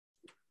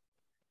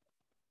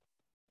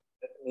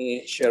Let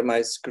me share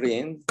my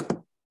screen.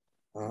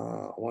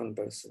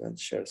 1%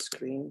 share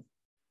screen.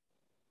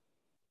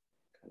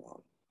 Come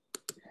on.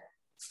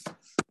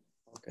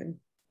 Okay.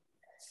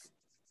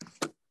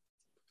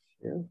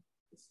 Here.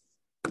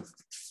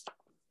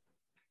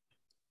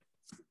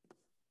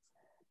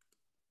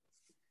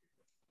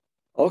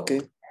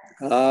 Okay.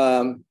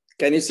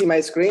 Can you see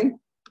my screen?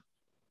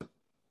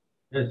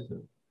 Yes,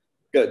 sir.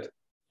 Good.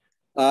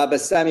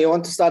 Bassam, you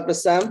want to start,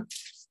 Bassam?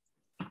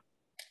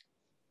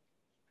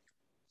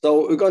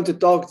 So we're going to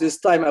talk this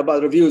time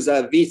about reviews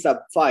of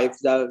V-sub-5,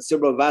 the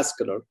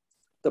cerbrovascular.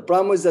 The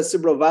problem with the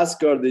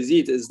cerbrovascular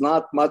disease is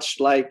not much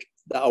like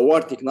the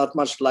aortic, not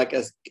much like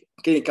a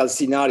clinical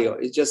scenario.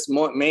 It's just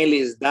mainly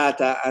is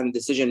data and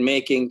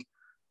decision-making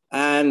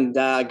and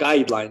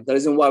guidelines. The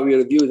reason why we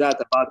reviewed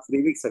that about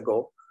 3 weeks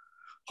ago,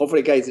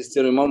 hopefully guys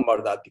still remember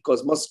that,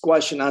 because most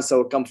question answer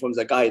will come from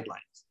the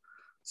guidelines.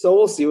 So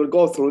we'll see, we'll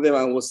go through them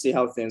and we'll see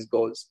how things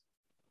goes.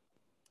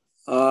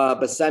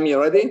 Bassam, you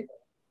ready?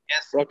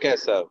 Yes. Okay,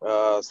 sir.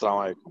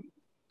 Assalamu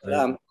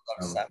alaikum.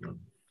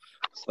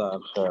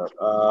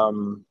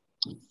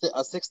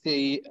 A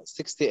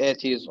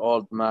 68 years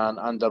old man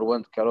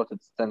underwent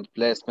carotid stent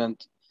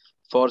placement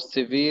for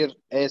severe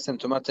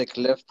asymptomatic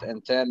left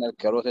internal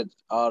carotid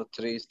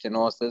artery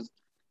stenosis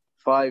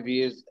 5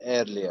 years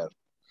earlier.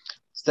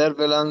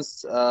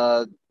 Surveillance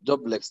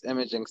duplex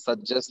imaging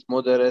suggests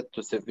moderate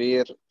to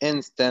severe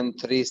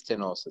in-stent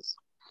restenosis.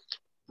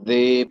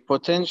 The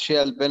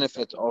potential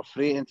benefit of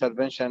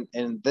re-intervention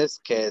in this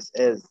case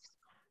is,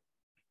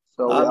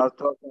 so we are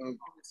talking,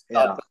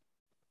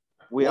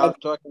 we are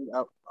talking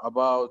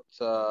about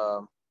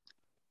a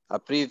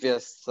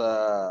previous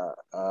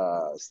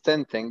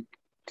stenting,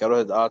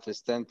 carotid artery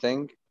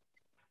stenting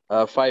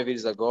 5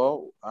 years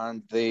ago,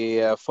 and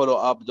the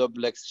follow-up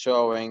duplex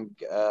showing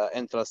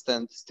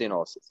intrastent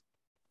stenosis.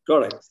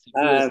 Correct.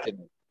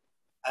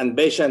 And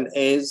patient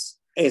is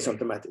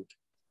asymptomatic.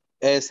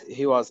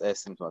 He was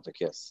asymptomatic,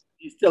 yes.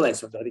 He's still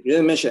asymptomatic. You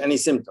didn't mention any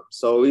symptoms,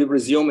 so we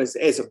presume it's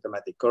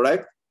asymptomatic,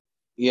 correct?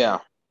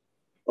 Yeah.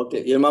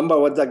 Okay, you remember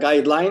what the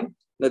guideline?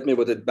 Let me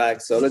put it back.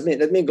 So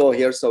let me go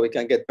here so we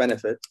can get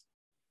benefit.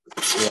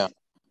 Yeah.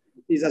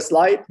 Is a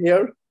slide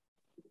here?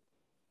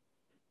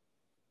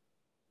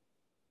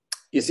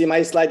 You see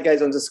my slide,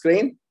 guys, on the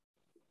screen?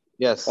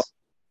 Yes.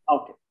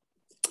 Okay.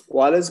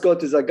 Well, let's go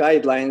to the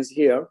guidelines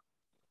here.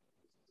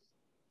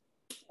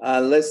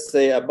 Let's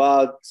say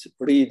about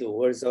redo.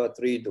 Where's our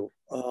redo?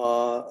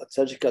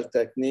 Surgical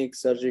technique,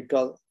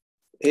 surgical,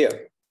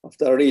 here,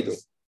 after redo.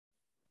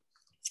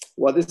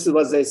 Well, this is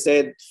what they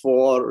said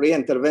for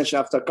re-intervention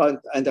after current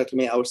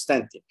endotomy or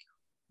stenting.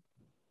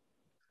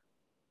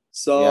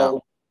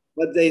 So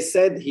what they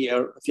said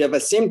here, if you have a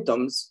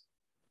symptoms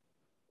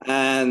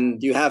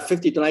and you have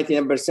 50 to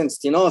 99%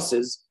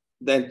 stenosis,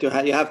 then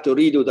you have to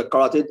redo the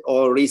carotid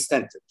or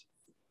re-stent it.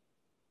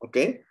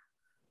 Okay?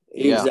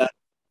 If that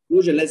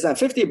usually less than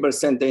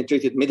 50%, they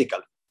treat it medically.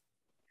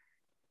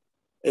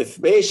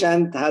 If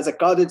patient has a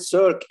carotid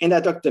circ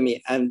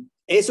endarterectomy and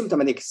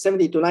asymptomatic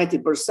 70 to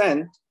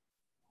 90%,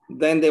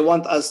 then they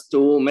want us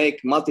to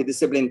make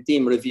multidisciplinary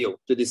team review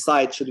to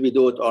decide should we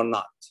do it or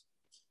not.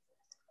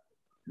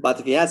 But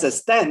if he has a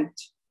stent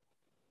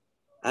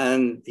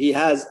and he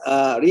has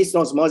a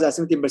restenosis more than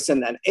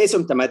 70% and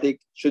asymptomatic,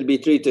 should be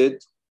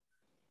treated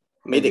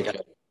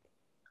medically.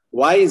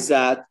 Why is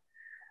that?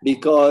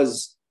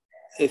 Because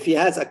if he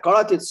has a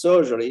carotid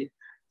surgery,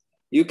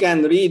 you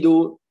can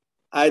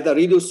either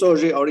redo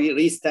surgery or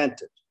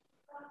re-stent it.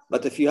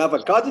 But if you have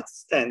a carotid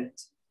stent,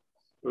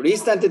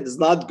 re-stented is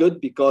not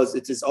good because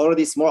it is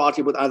already small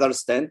artery with another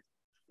stent.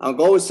 And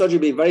go with surgery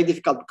will be very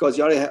difficult because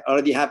you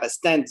already have a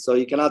stent, so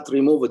you cannot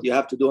remove it. You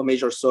have to do a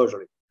major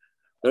surgery.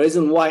 The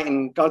reason why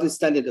in carotid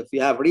stenting, if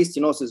you have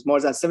restenosis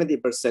more than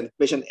 70%,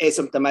 patient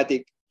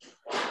asymptomatic,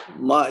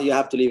 you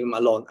have to leave him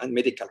alone and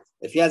medically.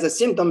 If he has a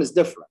symptom, it's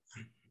different.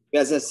 If he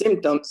has a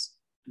symptoms,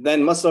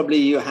 then most probably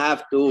you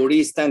have to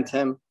re-stent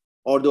him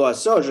or do a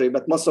surgery,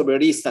 but most probably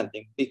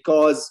re-stenting,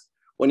 because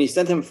when you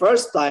stent him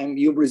first time,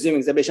 you're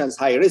presuming the patient is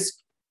high risk.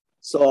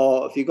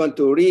 So if you're going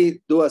to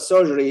redo a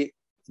surgery,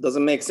 it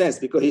doesn't make sense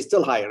because he's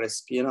still high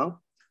risk, you know?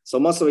 So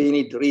most of you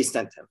need to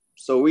re-stent him.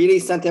 So we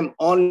re-stent him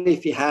only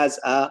if he has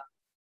a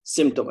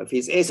symptom. If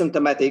he's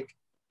asymptomatic,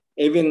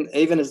 even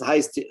if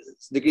high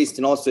degree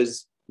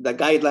stenosis, the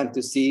guideline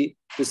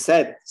to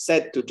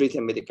set to treat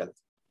him medically.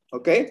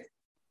 Okay?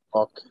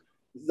 Okay.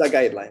 This is the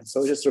guideline.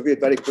 So just review it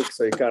very quick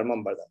so you can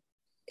remember that.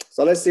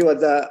 So let's see what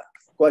the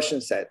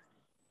question said.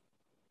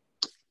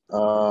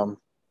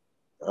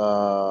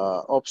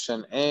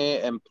 Option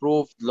A,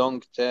 improved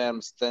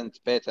long-term stent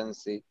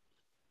patency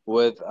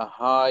with a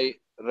high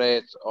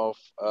rate of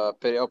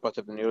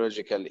perioperative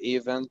neurological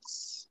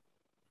events.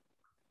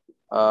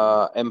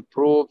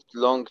 Improved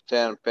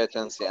long-term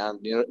patency and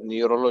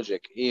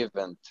neurologic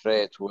event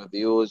rate with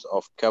use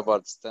of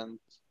covered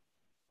stent.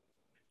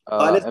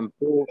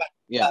 Improved,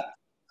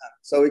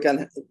 so we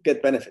can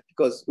get benefit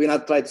because we're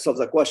not trying to solve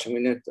the question. We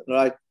need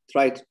to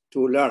try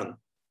to learn.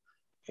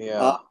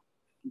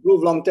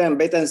 improve long-term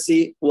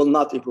patency will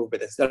not improve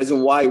patency. The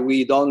reason why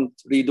we don't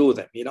redo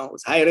them,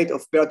 it's high rate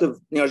of perioperative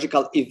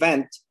neurological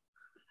event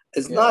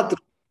is not.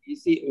 You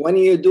see, when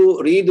you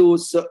do redo,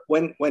 so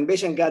when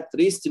patient got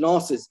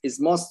restenosis, is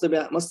most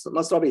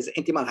probably is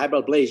intimal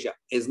hyperplasia,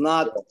 is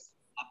not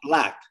a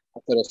plaque.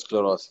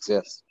 Atherosclerosis,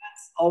 yes.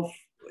 Of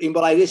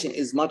embolization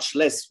is much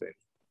less. Really.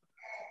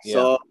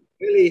 So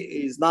really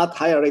is not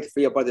higher rate of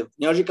perioperative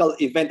neurological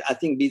event. I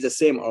think be the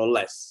same or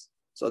less.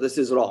 So this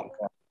is wrong.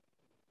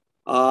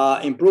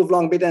 Improve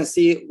long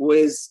patency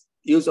with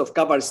use of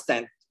cover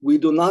stent. We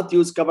do not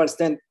use cover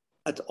stent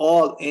at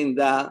all in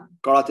the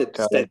carotid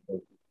stent,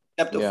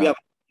 except if we have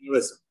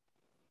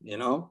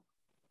aneurysm.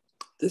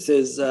 This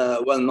is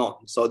well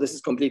known. So this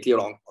is completely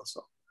wrong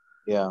also.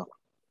 Yeah.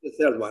 The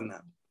third one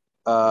now.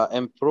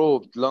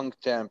 Improved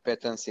long-term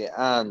patency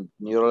and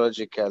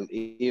neurological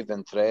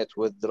event rate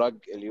with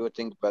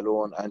drug-eluting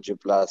balloon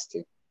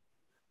angioplasty.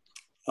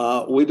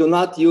 We do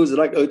not use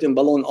drug-eluting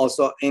balloon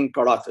also in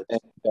carotid. In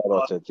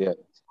carotid, yeah.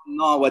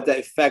 Know what the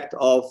effect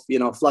of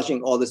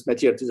flushing all this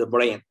material to the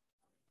brain.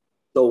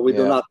 So we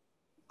do not.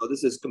 So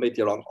this is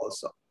completely wrong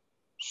also.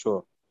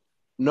 Sure.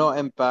 No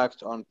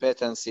impact on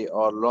patency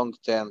or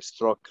long-term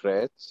stroke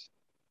rate.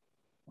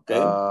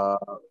 Okay.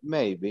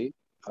 Maybe.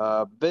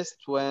 Best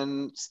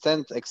when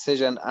stent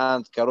excision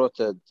and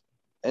carotid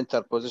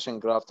interposition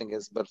grafting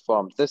is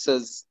performed. This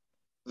is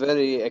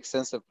very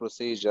extensive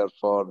procedure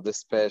for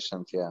this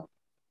patient,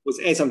 Who's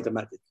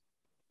asymptomatic.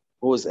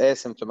 Who's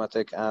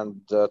asymptomatic,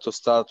 and to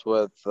start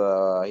with,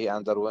 he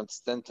underwent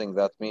stenting.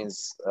 That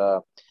means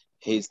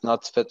he's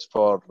not fit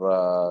for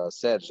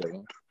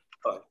surgery.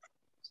 Right.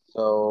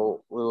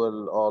 So we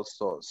will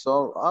also,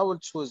 so I will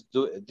choose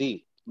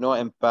D. No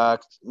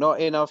impact, no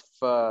enough,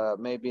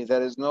 maybe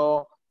there is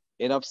no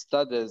enough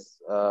studies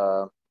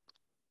to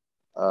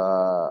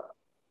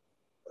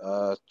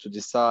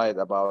decide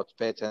about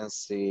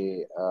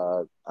patency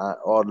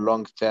or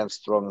long-term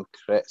stroke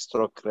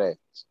rate.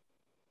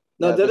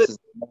 No, this is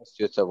most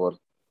suitable.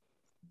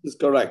 This is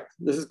correct.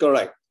 This is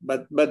correct.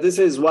 But this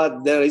is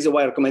what the reason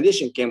why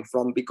recommendation came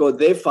from, because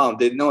they found,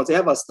 they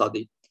have a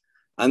study,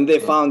 and they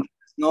found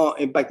no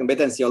impact on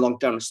patency or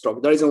long-term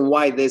stroke. The reason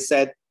why they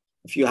said,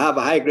 if you have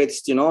a high-grade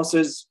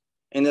stenosis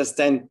in a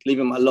stent, leave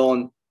them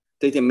alone,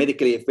 treat him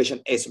medically if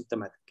patient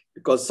asymptomatic,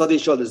 because study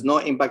showed there's no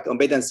impact on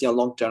patency or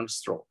long-term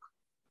stroke.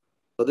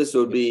 So this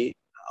will be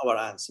our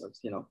answers,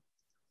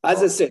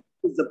 As I said,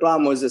 the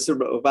problem with the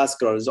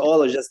cerbrovascular is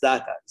all just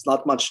data. It's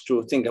not much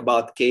to think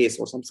about case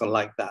or something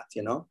like that,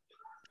 So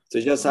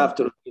you just have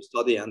to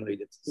study and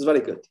read it. It's very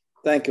good.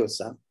 Thank you,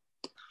 Sam.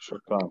 Sure.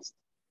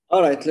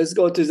 All right, let's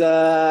go to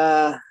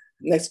the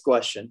next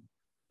question.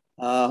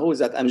 Who is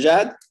that?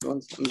 Amjad?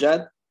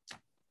 Amjad?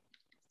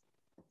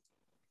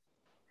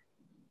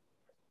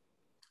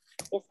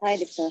 Yes, hi,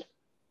 doctor.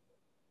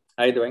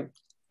 How are you doing?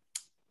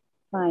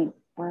 Fine.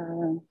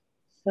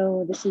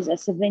 So this is a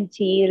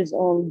 70 years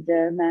old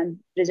man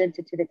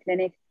presented to the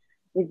clinic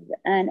with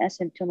an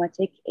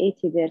asymptomatic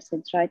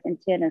 80% right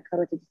internal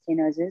carotid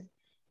stenosis.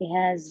 He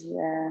has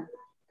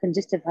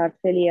congestive heart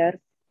failure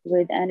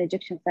with an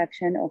ejection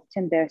fraction of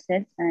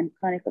 10% and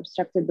chronic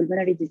obstructive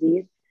pulmonary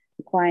disease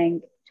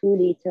requiring 2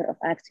 liters of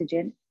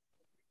oxygen.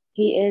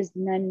 He is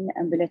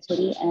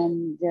non-ambulatory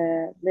and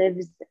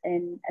lives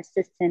in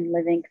assisted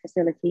living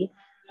facility.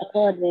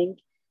 According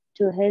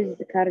to his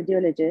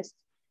cardiologist,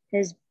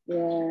 his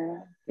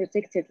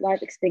predicted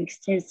life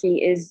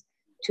expectancy is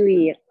 2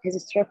 years.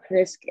 His stroke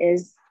risk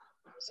is,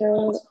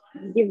 so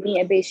give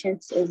me a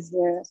patient is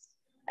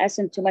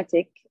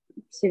asymptomatic,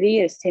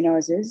 severe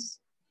stenosis,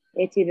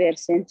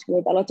 80%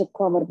 with a lot of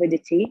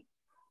comorbidity,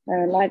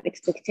 life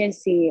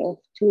expectancy of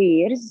 2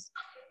 years.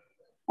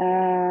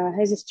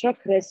 His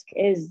stroke risk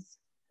is.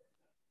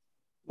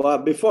 Well,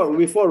 before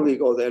we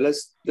go there,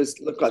 let's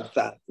look at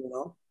that.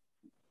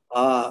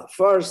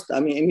 First,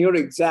 in your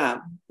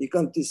exam, you're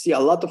going to see a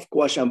lot of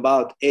questions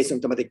about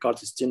asymptomatic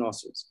carotid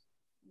stenosis.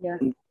 Yeah.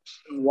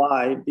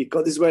 Why?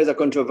 Because this is where the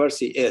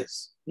controversy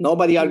is.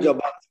 Nobody argues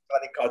about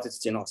asymptomatic carotid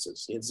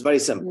stenosis. It's very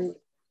simple.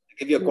 I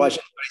give you a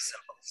question, very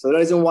simple. So the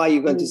reason why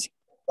you're going to see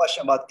a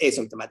question about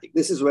asymptomatic.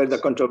 This is where the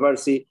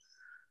controversy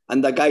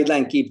and the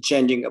guideline keep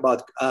changing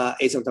about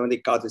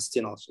asymptomatic carotid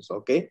stenosis,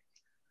 okay?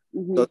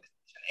 So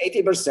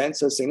 80%,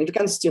 so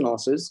significant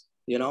stenosis,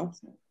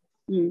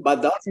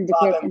 but the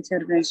indicate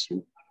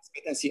intervention.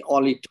 Expectancy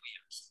only 2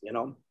 years,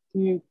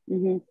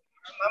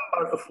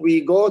 Remember, if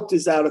we go to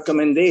the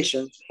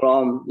recommendations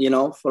from,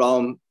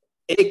 from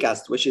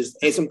ACAST, which is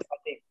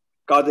asymptomatic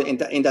carotid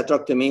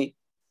endarterectomy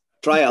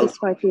trial.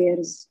 5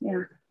 years,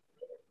 yeah.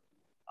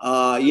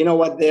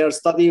 What their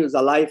study is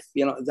the life,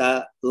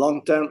 the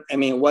long term,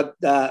 what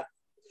the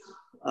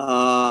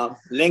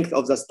length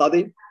of the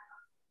study?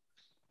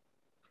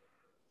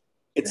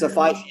 It's a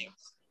 5 years.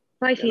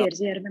 5 years,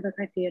 yeah, remember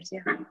 5 years,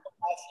 yeah. 5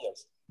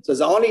 years. So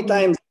the only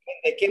time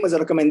they came with a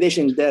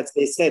recommendation that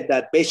they said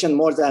that patient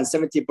more than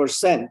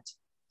 70%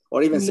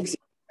 or even 60%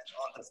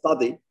 on the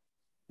study,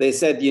 they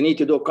said you need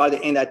to do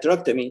carotid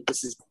endarterectomy.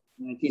 This is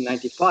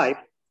 1995.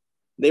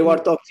 They were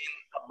talking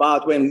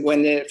about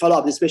when they follow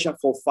up this patient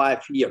for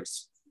 5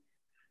 years.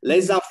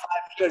 Less than 5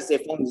 years, they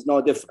found is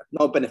no different,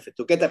 no benefit.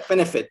 To get a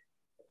benefit,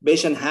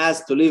 patient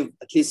has to live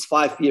at least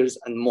 5 years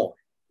and more,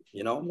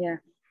 you know? Yeah.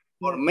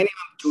 Or minimum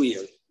 2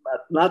 years,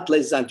 but not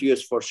less than 2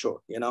 years for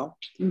sure, you know?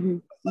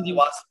 It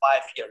was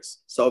 5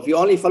 years. So if you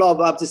only follow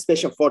up this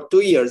patient for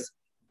 2 years,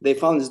 they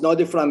found there's no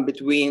difference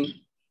between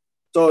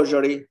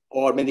surgery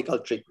or medical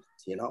treatment,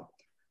 you know?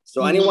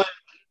 So anyone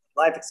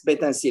life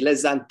expectancy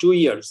less than 2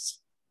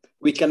 years,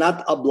 we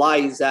cannot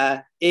apply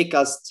the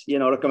ACAST, you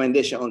know,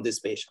 recommendation on these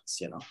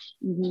patients, you know?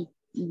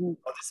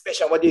 On this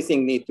patient, what do you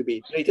think need to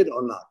be treated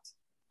or not?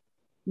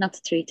 Not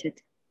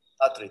treated.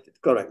 Not treated,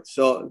 correct.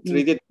 So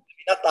treated,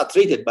 not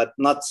treated, but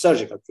not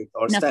surgical treatment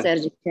or not stent.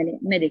 surgically,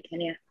 medical,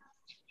 yeah.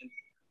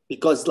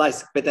 Because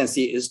life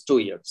expectancy is 2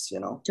 years, you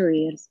know? 2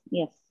 years,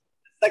 yes.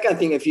 Second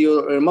thing, if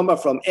you remember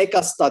from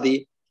ACAST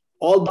study,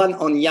 all done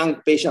on young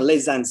patients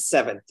less than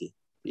 70,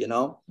 you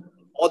know?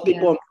 All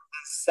people more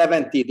than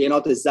 70, they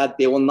notice that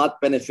they will not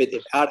benefit,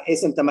 if are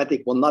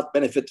asymptomatic, will not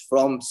benefit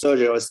from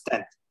surgery or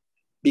stent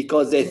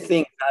because they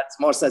think that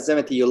more than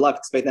 70, your life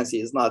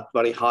expectancy is not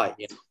very high,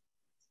 you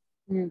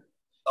know?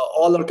 So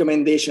all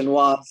recommendation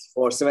was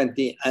for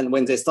 70, and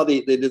when they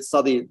did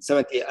study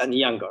 70 and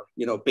younger,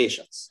 you know,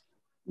 patients.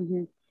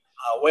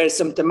 Where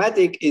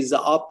symptomatic is the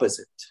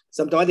opposite.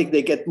 Symptomatic,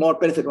 they get more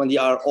benefit when they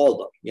are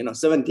older, you know,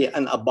 70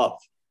 and above.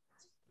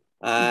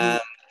 And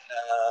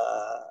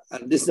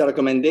this is a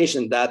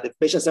recommendation that if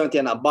patient 70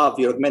 and above,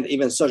 you recommend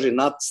even surgery,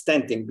 not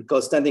stenting,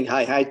 because stenting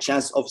high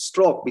chance of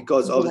stroke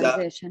because of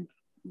the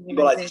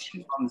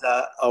embolization from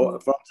the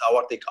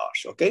aortic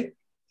arch, okay?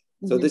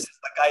 So this is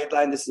the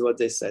guideline, this is what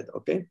they said,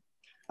 okay?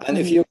 And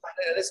if you,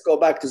 let's go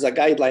back to the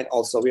guideline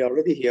also. We are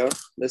already here.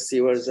 Let's see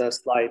where's the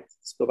slide.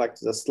 Let's go back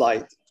to the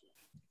slide.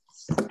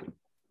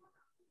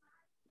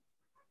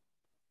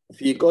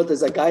 If you go to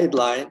the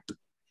guideline,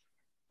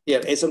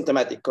 here,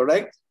 asymptomatic,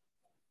 correct?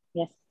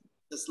 Yes.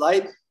 The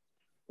slide,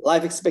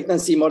 life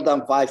expectancy more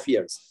than 5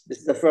 years. This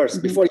is the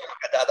first, before you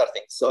look at the other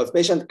things. So if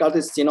patient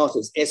carotid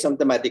stenosis,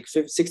 asymptomatic,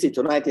 60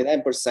 to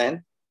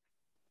 99%,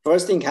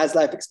 first thing has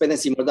life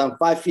expectancy more than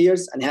 5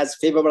 years and has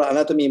favorable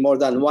anatomy more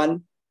than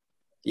 1,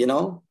 you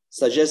know,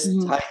 suggests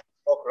high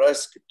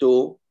risk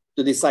to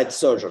decide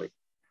surgery.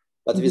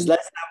 But if it's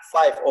less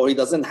than 5 or he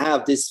doesn't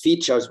have these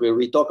features where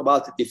we talked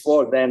about it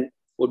before, then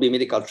will be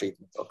medical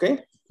treatment, okay?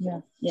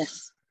 Yeah,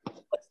 yes.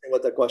 Let's see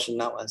what the question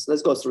now is.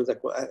 Let's go through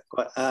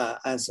the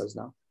answers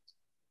now.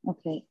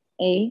 Okay,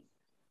 A,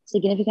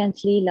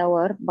 significantly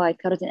lower by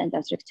carotid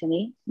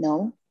endarterectomy,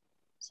 no.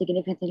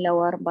 Significantly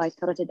lower by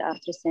carotid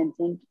artery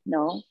stenting,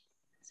 no.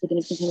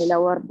 Significantly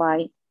lower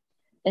by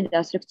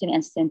endarterectomy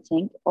and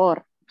stenting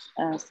or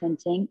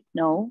stenting,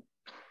 no.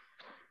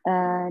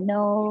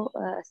 No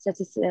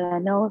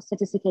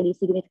statistically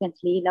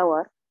significantly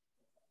lower,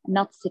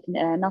 not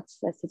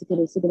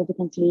statistically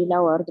significantly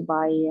lowered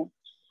by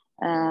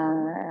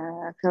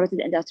carotid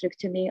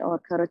endarterectomy or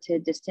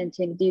carotid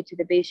stenting due to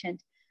the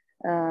patient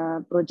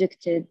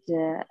projected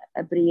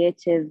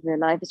abreviative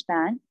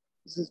lifespan.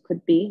 This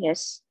could be,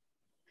 yes.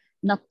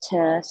 Not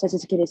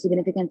statistically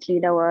significantly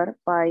lower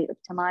by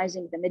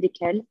optimizing the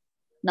medical,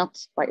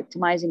 not by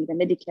optimizing the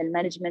medical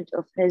management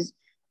of his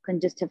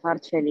congestive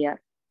heart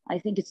failure. I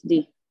think it's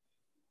D.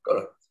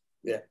 Correct.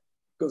 Yeah,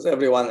 because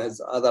everyone is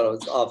other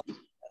is off.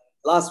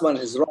 Last one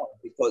is wrong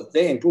because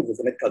they improve with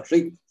the medical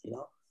treatment. You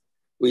know,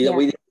 we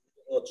did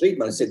no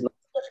treatment. It's not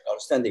surgical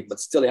standing, but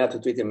still you have to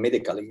treat him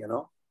medically. You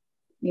know.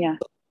 Yeah.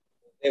 So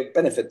they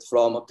benefit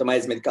from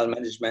optimized medical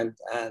management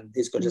and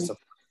his congestive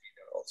heart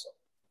failure also.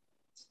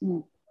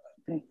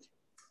 Great.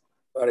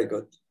 Very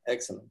good.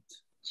 Excellent.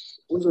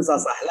 Who's with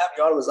us? Ahlam,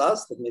 you are with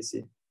us? Let me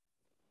see.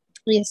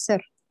 Yes, sir.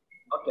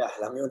 Okay,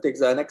 Ahlam, you take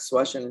the next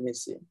question. Let me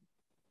see.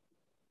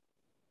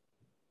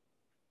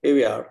 Here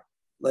we are.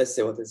 Let's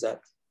see what is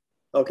that.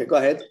 Okay, go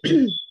ahead.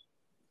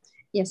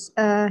 Yes,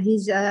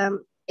 he's a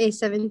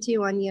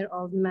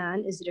 71-year-old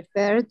man is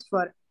referred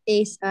for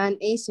an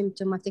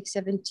asymptomatic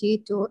 70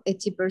 to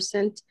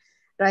 80%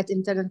 right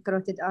internal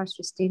carotid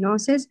artery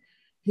stenosis.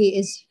 He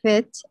is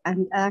fit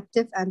and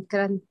active and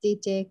currently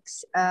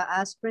takes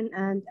aspirin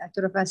and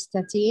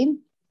atorvastatin.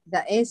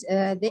 The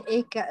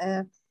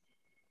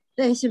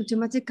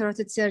asymptomatic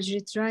carotid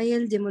surgery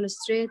trial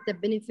demonstrates the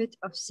benefit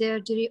of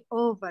surgery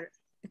over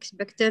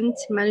expectant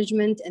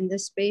management in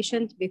this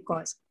patient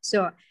because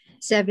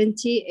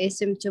 70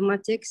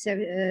 asymptomatic,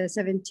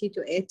 70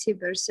 to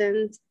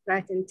 80%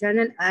 right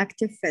internal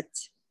active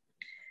fit.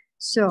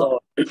 So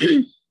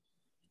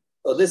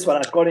this one,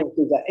 according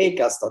to the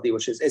ACAST study,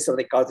 which is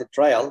asymptomatic carotid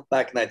trial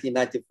back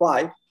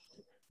 1995,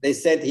 they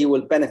said he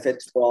will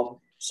benefit from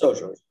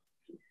surgery,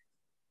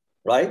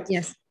 right?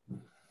 Yes.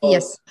 So,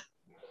 yes.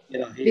 You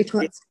know,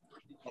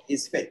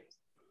 he's fit,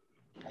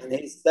 and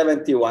he's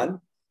 71.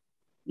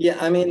 Yeah,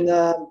 I mean,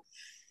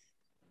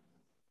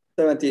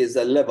 70 is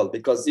a level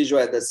because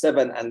usually at the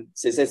 7 and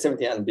say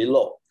 70 and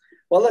below.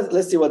 Well,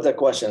 let's see what the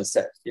question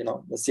said. You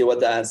know, let's see what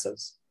the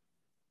answers.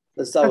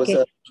 Let's start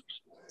with.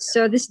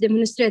 So this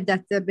demonstrates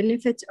that the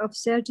benefit of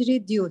surgery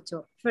due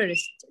to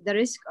first the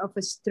risk of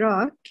a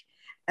stroke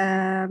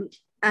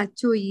at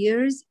 2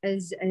 years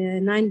is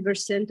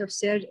 9% of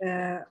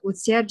with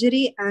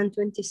surgery and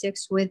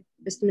 26 with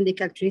best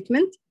medical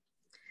treatment.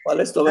 Well,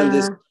 let's stop on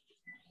this.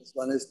 This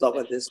one is stop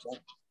at this one.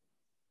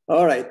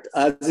 All right.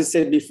 As I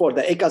said before,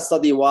 the ACA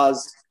study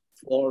was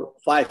for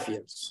 5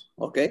 years.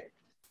 Okay.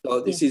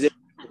 So this is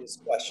this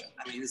question.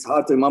 I mean, it's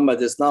hard to remember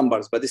these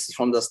numbers, but this is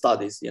from the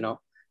studies, you know.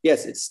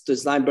 Yes, it's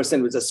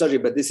 9% with the surgery,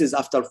 but this is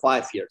after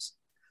 5 years.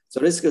 So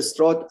risk of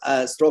stroke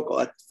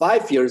at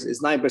 5 years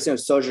is 9% of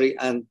surgery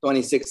and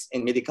 26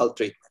 in medical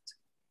treatment.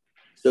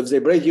 So if they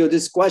break you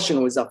this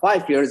question with the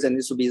 5 years, then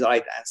this will be the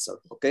right answer,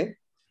 okay?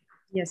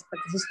 Yes, but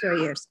this is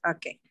 2 years,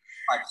 okay.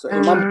 Right, so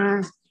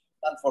remember,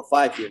 done for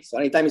 5 years. So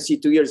anytime you see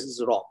 2 years,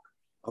 it's wrong,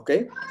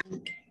 okay?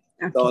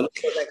 So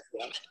let's go next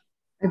one.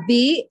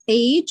 B,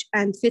 age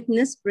and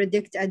fitness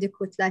predict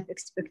adequate life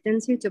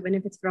expectancy to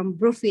benefit from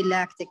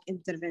prophylactic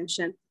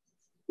intervention.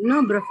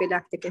 No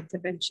prophylactic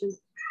intervention.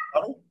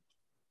 Sorry?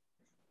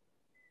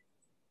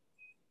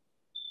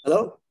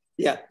 Hello?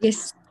 Yeah.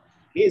 Yes.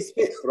 He's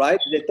fit, right?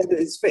 They tell you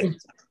he's fit.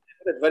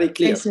 It's very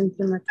clear.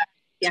 Asymptomatic.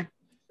 Yeah.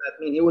 That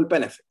means he will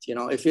benefit. You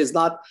know, if he's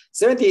not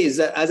 70 is,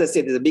 as I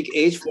said, is a big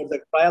age for the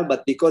trial,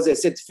 but because they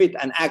said fit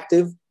and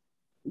active,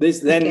 this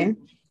then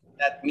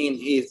that means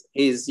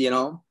he's you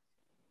know,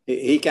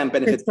 he can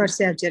benefit fit for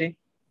surgery.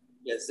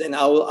 Yes, and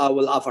I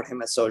will offer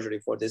him a surgery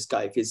for this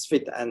guy if he's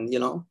fit and you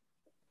know,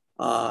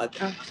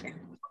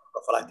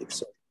 prophylactic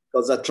surgery,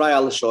 because the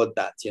trial showed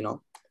that, you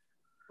know.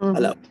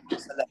 Hello.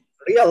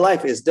 Real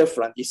life is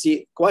different. You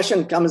see,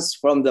 question comes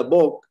from the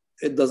book.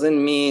 It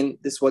doesn't mean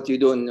this is what you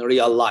do in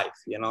real life,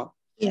 you know.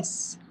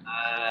 Yes.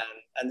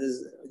 And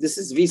this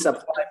is visa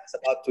 5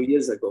 about 2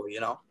 years ago, you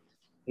know.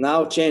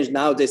 Now changed.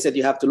 Now they said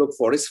you have to look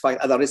for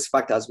other risk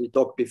factors we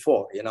talked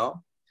before, you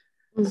know.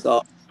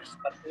 So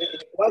but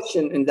the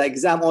question in the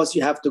exam also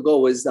you have to go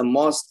with the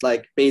most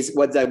like basic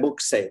what the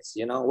book says,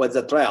 you know, what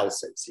the trial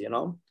says, you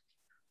know.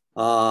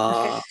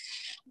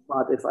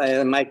 But if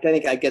in my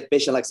clinic I get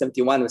patient like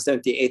 71 or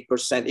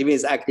 78%, even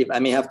is active, I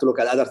may have to look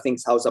at other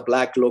things, how the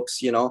plaque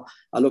looks, you know.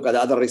 I look at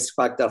other risk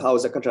factor, how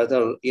the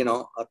contralateral, you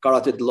know,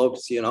 carotid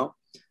looks, you know.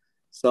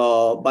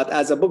 So, but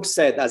as a book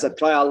said, as a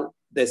trial,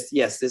 this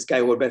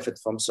guy will benefit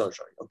from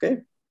surgery. Okay.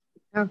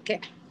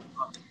 Okay.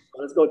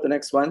 Let's go to the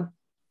next one.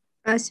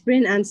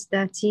 Aspirin and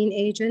statin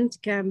agent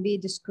can be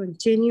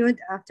discontinued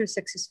after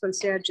successful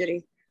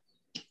surgery.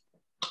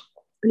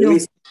 No.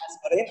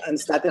 Aspirin and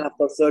statin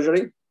after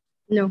surgery?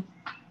 No.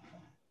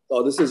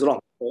 So this is wrong.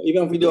 So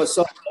even if we do a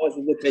surgery, always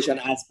we give patient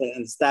aspirin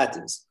and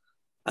statins.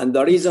 And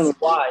the reason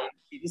why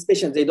these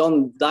patients, they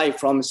don't die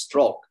from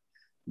stroke.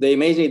 They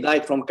mainly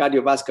died from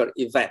cardiovascular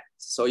event.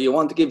 So you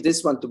want to give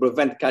this one to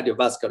prevent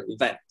cardiovascular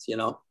event, you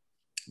know.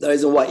 The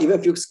reason why, even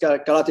if you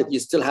carotid, you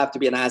still have to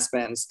be an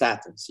aspirin and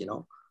statins, you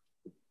know.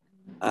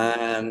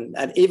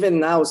 And even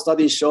now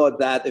studies show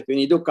that if when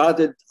you do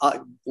carotid,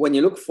 when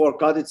you look for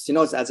carotid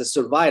stenosis as a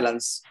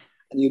surveillance,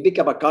 and you pick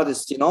up a carotid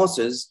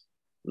stenosis,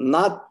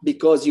 not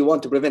because you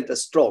want to prevent a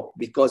stroke,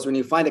 because when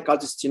you find a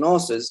carotid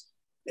stenosis,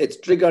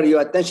 it triggers your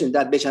attention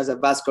that patient has a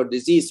vascular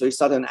disease, so you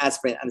start on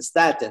aspirin and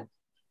statin.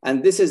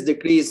 And this has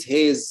decreased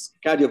his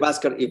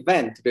cardiovascular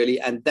event, really,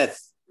 and death,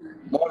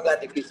 more than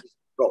decreases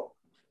stroke,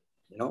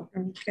 you know?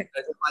 Okay.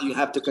 That's why you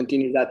have to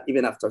continue that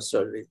even after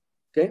surgery,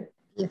 okay?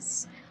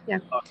 Yes, yeah.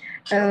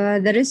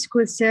 The risk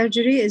with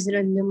surgery is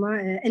in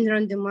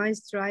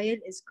randomized trial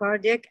is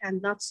cardiac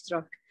and not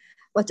stroke.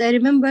 What I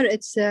remember,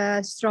 it's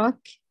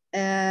stroke,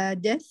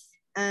 death,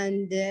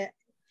 and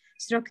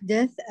stroke,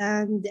 death,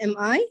 and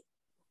MI.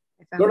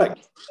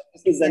 Correct.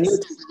 This is a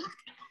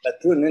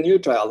new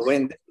trial.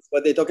 When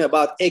what they're talking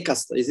about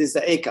ACAST, this is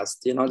the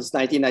ACAST, you know, it's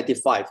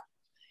 1995.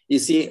 You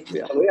see,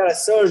 we are a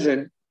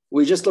surgeon,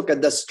 we just look at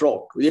the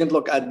stroke. We didn't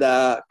look at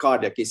the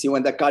cardiac. You see,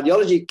 when the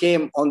cardiology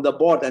came on the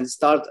board and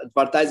start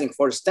advertising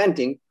for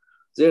stenting,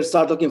 they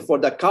start looking for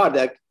the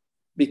cardiac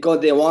because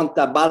they want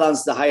to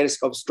balance the high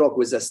risk of stroke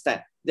with the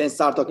stent. Then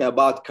start talking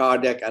about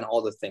cardiac and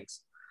all the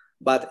things.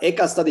 But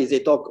ACAST studies, they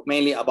talk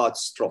mainly about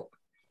stroke.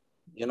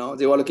 You know,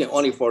 they were looking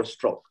only for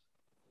stroke.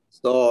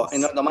 So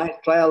in my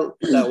trial,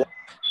 the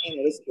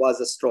main risk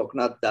was a stroke,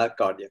 not the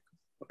cardiac.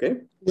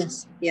 Okay.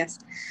 Yes, yes.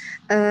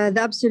 The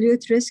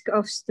absolute risk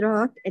of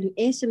stroke in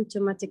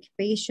asymptomatic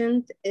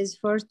patient is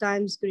 4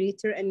 times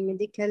greater in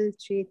medical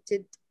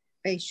treated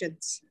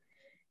patients.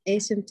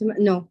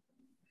 No.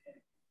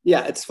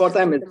 Yeah, it's 4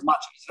 times as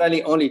much. It's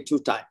really only 2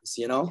 times,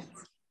 you know.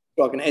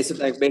 Stroke in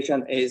asymptomatic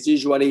patient is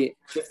usually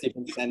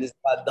 50%, it's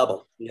about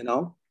double, you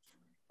know.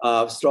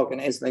 Stroke in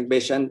asymptomatic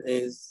patient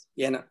is,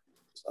 you know,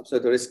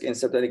 absolute risk in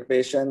symptomatic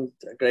patient,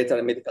 greater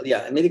in medical.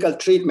 Yeah, in medical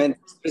treatment,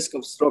 risk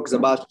of stroke is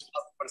about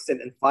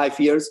 12% in 5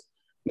 years.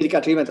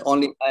 Medical treatment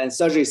only, and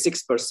surgery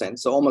 6%,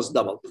 so almost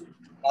double,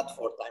 not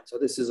 4 times. So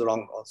this is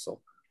wrong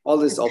also. All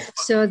this off.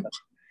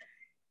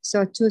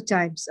 So 2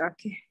 times,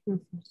 okay.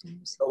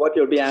 So what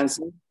you'll be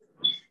answering?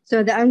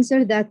 So the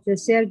answer that the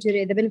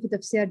surgery, the benefit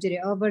of surgery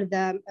over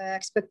the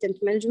expectant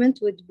management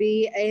would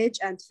be age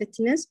and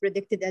fitness,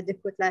 predicted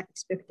adequate life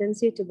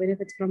expectancy to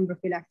benefit from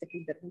prophylactic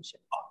intervention.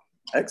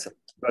 Excellent,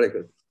 very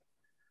good.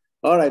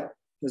 All right,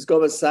 let's go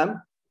with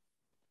Sam.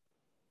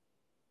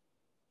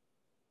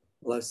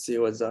 Let's see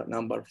what's that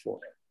number 4.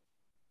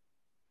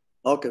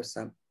 Okay,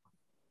 Sam.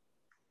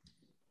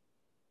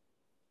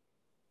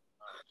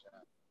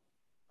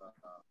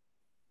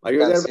 Are you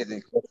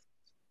there?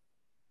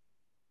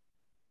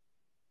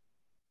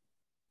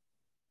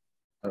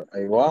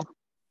 Aywa.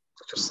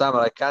 Dr. Samer,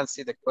 I can't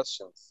see the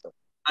questions.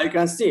 I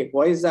can see.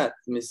 Why is that?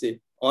 Let me see.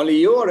 Only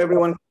you or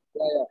everyone?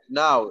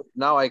 Yeah.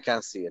 Now I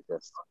can see it.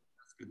 Yes.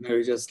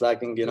 Maybe just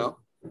lacking, you know.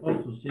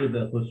 Also see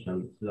the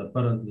question. It's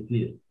apparently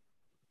clear.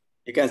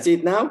 You can see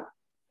it now?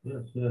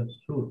 Yes,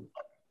 sure.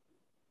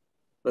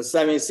 But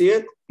Sam, you see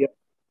it?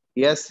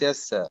 Yes,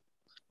 sir.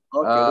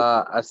 Okay.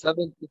 A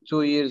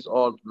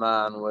 72-year-old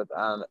man with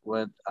an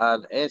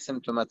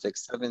asymptomatic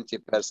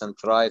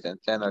 70% right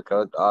internal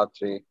carotid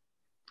artery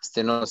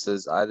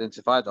stenosis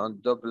identified on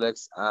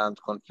duplex and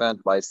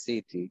confirmed by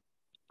CT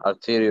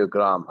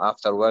arteriogram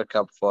after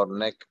workup for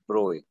neck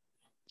bruit.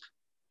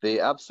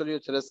 The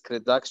absolute risk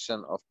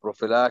reduction of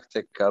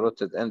prophylactic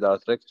carotid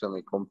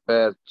endarterectomy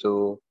compared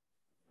to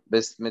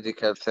best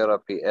medical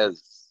therapy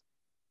is?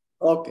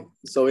 Okay,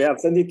 so we have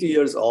 72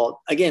 years old.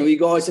 Again, we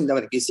go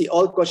asymptomatic. You see,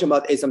 all question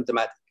about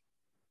asymptomatic.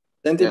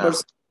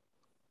 70%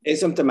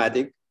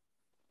 asymptomatic,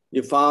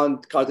 you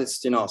found carotid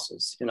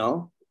stenosis, you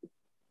know,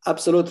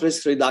 absolute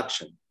risk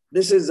reduction.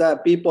 This is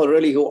people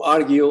really who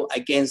argue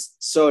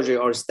against surgery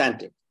or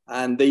stenting,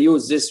 and they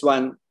use this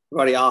one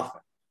very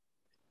often.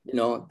 You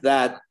know,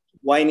 that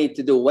why need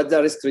to do, what's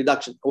the risk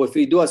reduction? Or if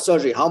we do a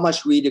surgery, how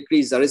much we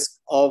decrease the risk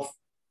of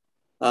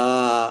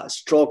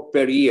stroke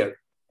per year?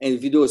 And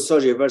if you do a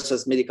surgery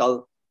versus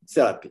medical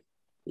therapy,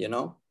 you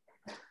know,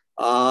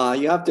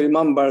 you have to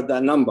remember the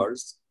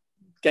numbers.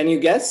 Can you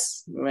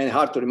guess? I mean,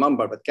 hard to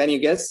remember, but can you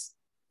guess?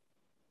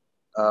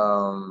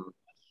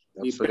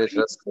 Absolute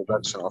risk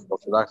reduction of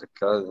prophylactic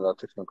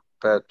carotid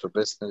compared to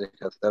best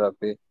medical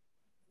therapy.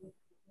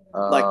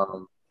 Like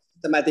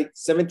systematic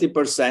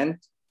 70%,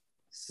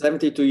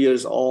 72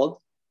 years old,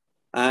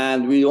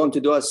 and we want to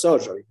do a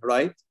surgery,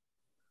 right?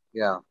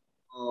 Yeah.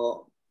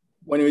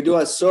 When we do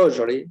a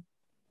surgery,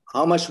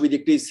 how much we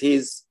decrease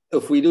his,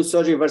 if we do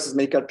surgery versus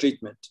medical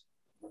treatment,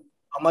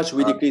 how much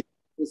we decrease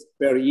his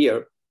per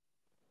year,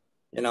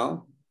 you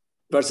know,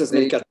 versus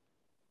medical.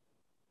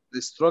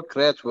 The stroke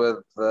rate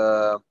with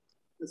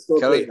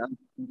carotid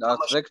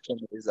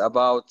endarterectomy is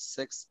about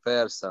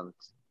 6%.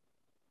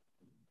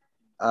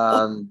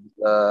 And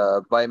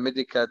by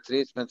medical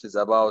treatment is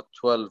about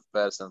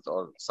 12%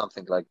 or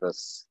something like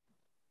this.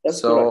 That's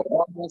so correct.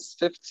 Almost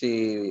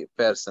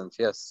 50%,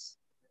 yes.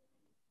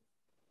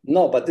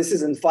 No, but this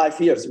is in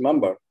 5 years,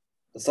 remember.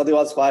 The study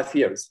was 5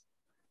 years.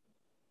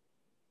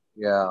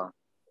 Yeah.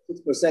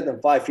 6%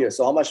 in 5 years.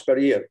 So how much per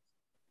year?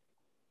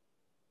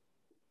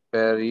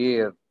 Per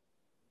year.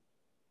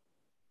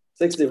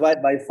 6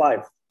 divided by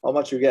 5. How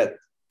much you get?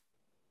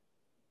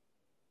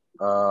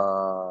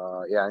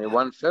 يعني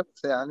 1/5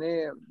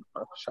 يعني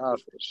مش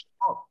عارف ايش.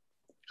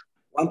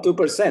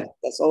 1-2%.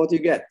 That's all what you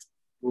get.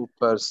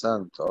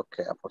 2%.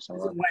 Okay.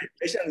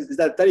 Patient, is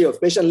that tell you, if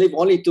patient live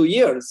only 2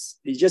 years,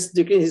 he just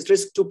decrease his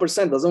risk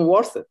 2%, doesn't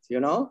worth it, you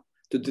know,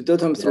 to do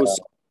them through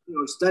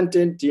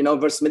stenting, you know,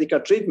 versus medical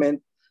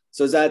treatment.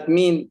 So that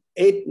means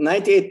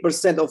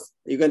 98% of,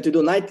 you're going to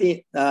do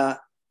 98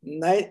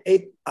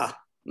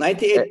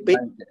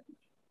 patients,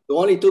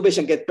 only 2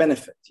 patients get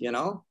benefit, you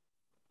know?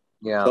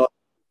 Yeah. So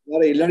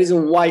the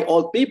reason why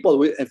all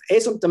people, if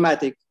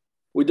asymptomatic,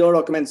 we don't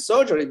recommend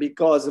surgery,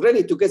 because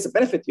really to get the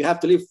benefit, you have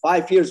to live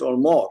 5 years or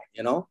more,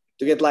 you know,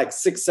 to get like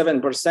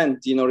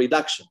 6-7%, you know,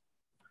 reduction.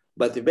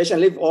 But if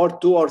patient live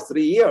 2 or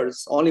 3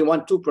 years, only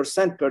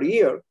 1-2% per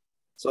year,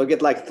 so you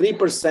get like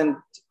 3%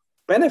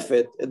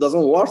 benefit, it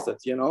doesn't worth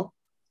it, you know,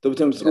 to put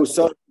them through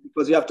surgery,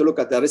 because you have to look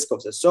at the risk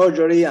of the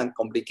surgery and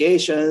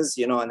complications,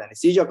 you know, and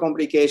anesthesia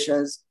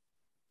complications.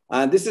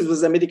 And this is what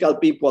the medical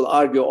people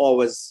argue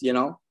always, you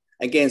know,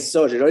 against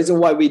surgery. The reason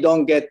why we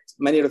don't get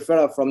many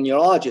referrals from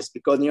neurologists,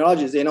 because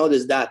neurologists, they know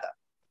this data.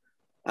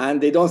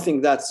 And they don't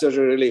think that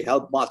surgery really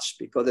helped much,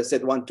 because they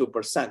said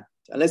 1-2%.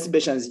 Unless the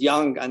patient is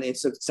young and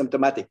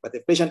symptomatic. But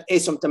if patient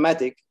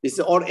asymptomatic, this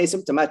is all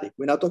asymptomatic.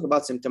 We're not talking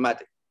about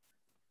symptomatic.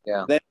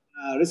 Yeah. Then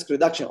risk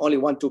reduction only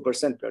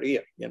 1-2% per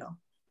year, you know.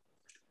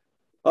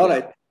 All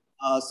right.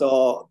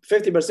 So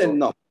 50%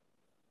 no.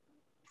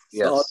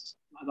 Yes. So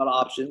other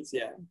options,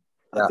 yeah.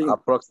 Yeah,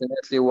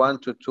 approximately 1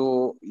 to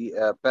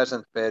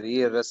 2% per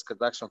year risk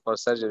reduction for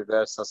surgery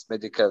versus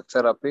medical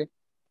therapy.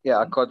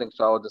 Yeah, according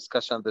to our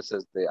discussion, this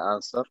is the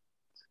answer.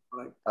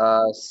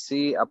 Right.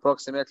 C,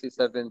 approximately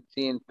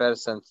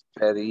 17%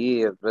 per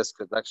year risk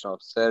reduction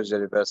of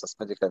surgery versus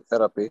medical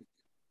therapy.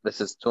 This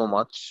is too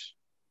much.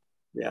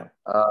 Yeah.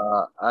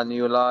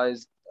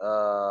 Annualized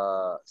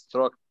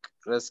stroke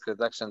risk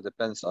reduction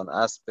depends on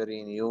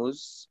aspirin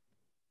use.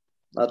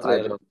 Not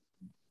really.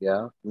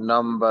 Yeah,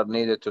 number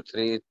needed to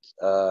treat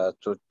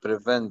to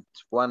prevent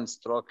 1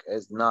 stroke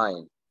is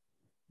 9.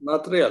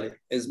 Not really.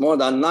 It's more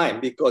than 9,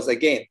 because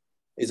again,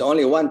 it's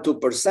only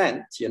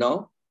 1-2%, you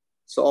know.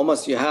 So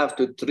almost you have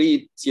to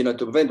treat, you know,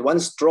 to prevent 1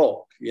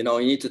 stroke, you know,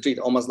 you need to treat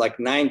almost like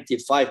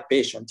 95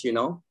 patients, you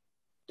know,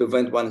 to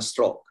prevent 1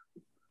 stroke.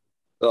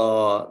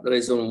 So the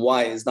reason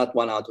why is not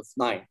 1 out of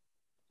 9.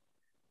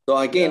 So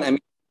again, I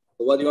mean,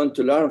 what you want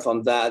to learn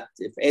from that,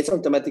 if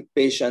asymptomatic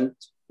patient,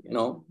 you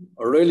know,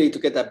 really to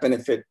get that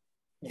benefit,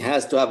 he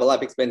has to have a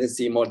life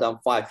expectancy more than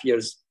 5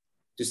 years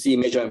to see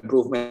major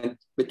improvement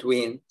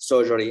between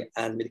surgery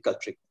and medical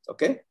treatment,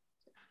 okay?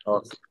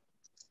 Okay.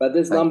 But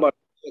this number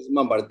is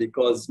remembered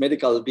because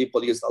medical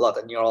people use a lot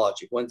of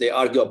neurology when they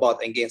argue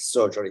about against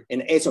surgery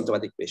in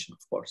asymptomatic patient,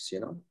 of course,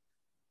 you know?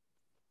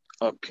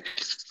 Okay.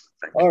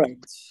 All right,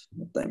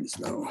 what time is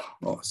now?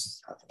 Oh,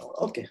 it's half an hour.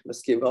 Okay,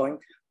 let's keep going.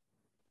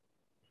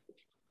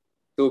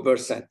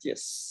 2%,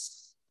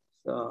 yes.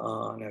 So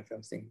I have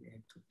something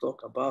to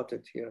talk about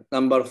it here.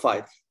 Number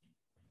 5.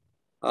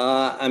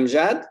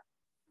 Amjad?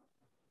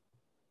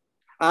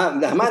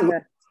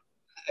 Dahman.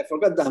 I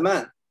forgot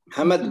Dahman.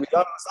 Muhammad, you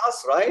are with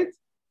us, right?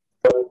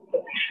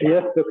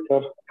 Yes,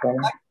 doctor.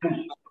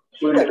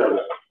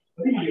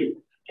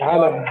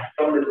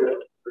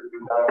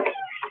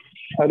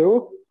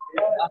 Hello?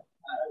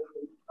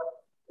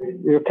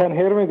 You can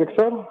hear me,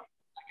 doctor? I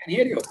can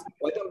hear you.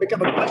 Why don't pick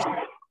up a question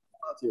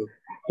about you?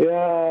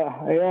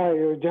 Yeah,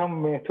 you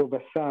jumped me to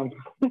Bassam.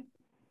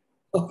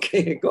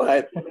 Okay, go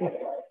ahead.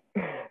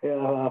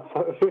 Yeah,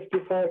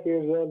 55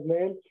 years old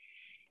male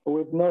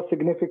with no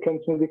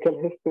significant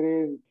medical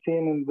history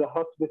seen in the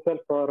hospital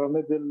for a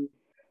middle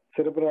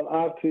cerebral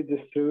artery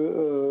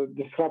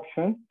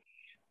disruption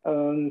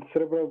and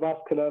cerebral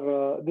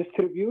vascular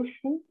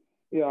distribution,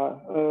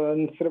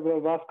 and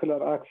cerebral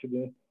vascular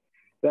accident.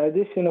 The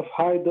addition of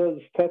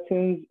high-dose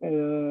statins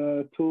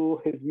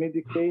to his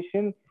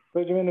medication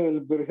regimen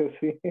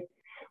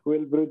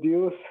will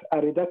produce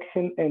a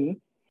reduction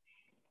in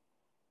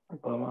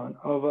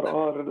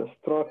overall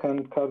stroke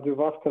and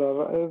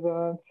cardiovascular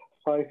events,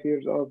 5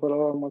 years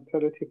overall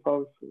mortality,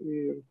 5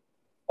 years.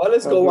 Oh,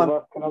 let's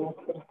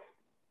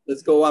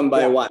go one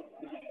by one.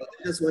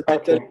 I just want to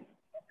tell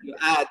you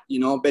add, you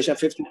know, patient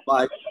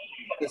 55,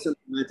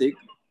 asymptomatic,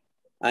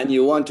 and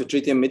you want to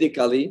treat him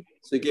medically,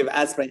 so you give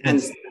aspirin and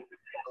statin.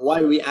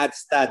 Why we add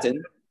statin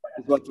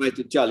is what I try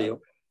to tell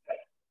you.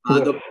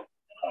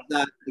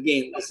 That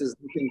again, this is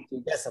nothing to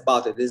guess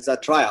about it. This is a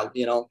trial,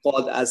 you know,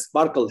 called as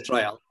Sparkle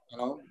trial. You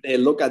know, they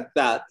look at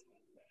that,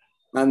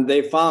 and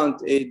they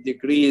found it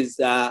decreased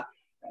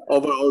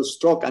overall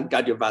stroke and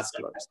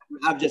cardiovascular. So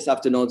you just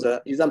have to know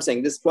the. As I'm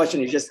saying, this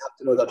question you just have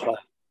to know the trial.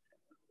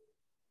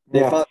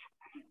 They found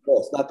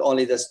both, not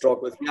only the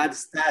stroke. If you add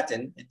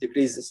statin, it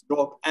decreases the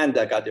stroke and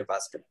the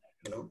cardiovascular.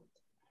 You know,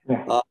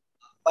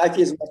 5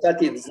 years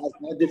mortality is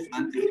no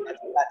different. If you add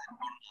statin,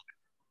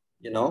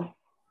 you know.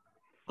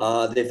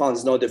 They found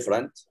it's no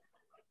different.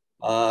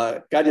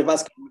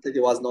 Cardiovascular mortality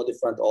was no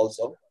different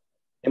also.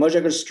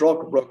 Hemorrhagic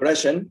stroke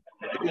progression,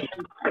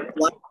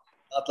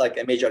 not like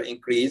a major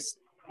increase.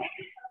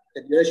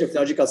 The duration of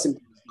neurological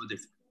symptoms is no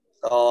different.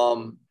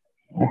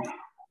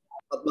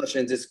 Not much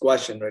in this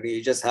question, really.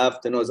 You just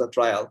have to know the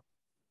trial.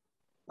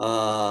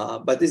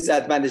 But this is the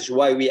advantage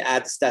why we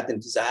add statin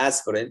to the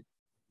aspirin,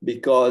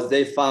 because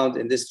they found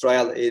in this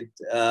trial it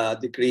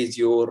decreased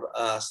your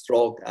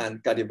stroke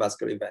and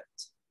cardiovascular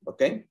event.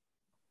 Okay.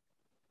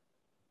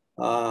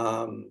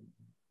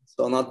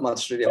 So not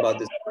much really about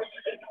this.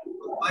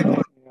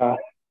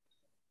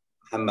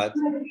 Muhammad.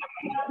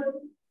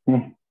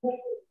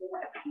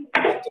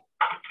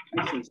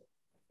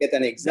 Get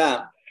an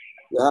exam,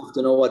 you have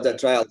to know what the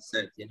trial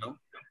said, you know.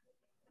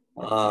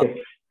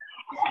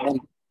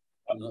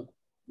 You know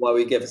why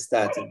we give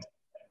statin.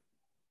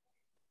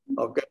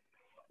 Okay.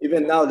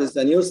 Even now, there's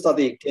a new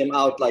study came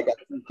out like a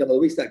couple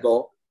of weeks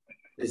ago.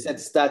 They said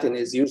statin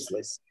is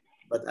useless,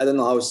 but I don't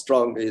know how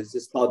strong is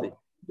this study.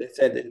 They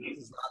said it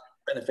does not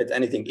benefit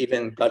anything,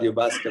 even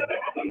cardiovascular.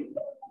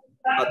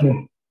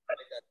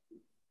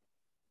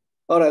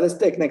 All right, let's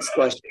take next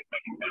question.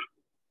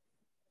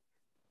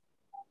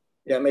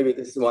 Yeah, maybe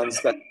this one's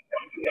better.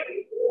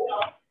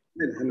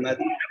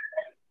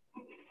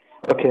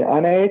 Okay,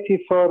 an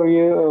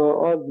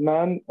 84-year-old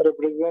man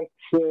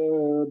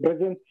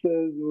presents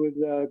with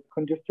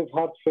congestive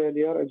heart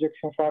failure,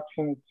 ejection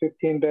fraction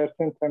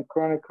 15%, and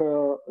chronic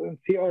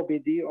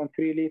COPD on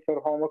 3-liter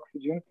home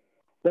oxygen.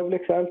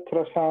 Duplex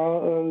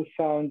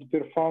ultrasound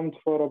performed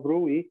for a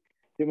brewery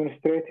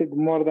demonstrated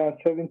more than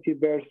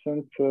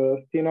 70%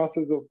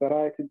 stenosis of the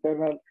right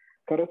internal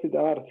carotid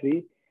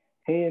artery.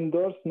 He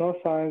endorsed no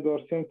signs or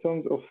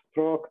symptoms of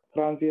stroke,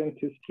 transient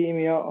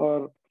ischemia,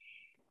 or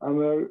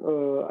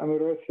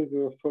amaurosis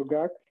of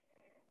Fogak.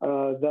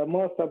 The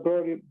most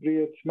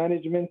appropriate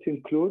management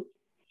includes.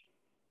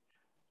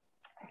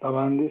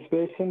 This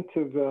patient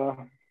is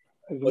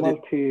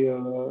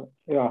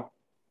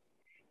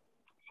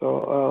So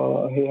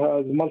he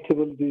has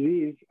multiple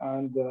disease,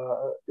 and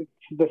it's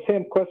the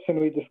same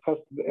question we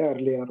discussed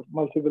earlier,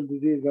 multiple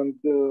disease and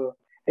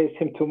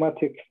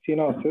asymptomatic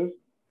stenosis.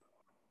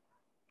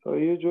 So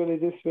usually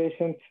these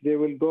patients, they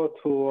will go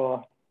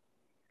to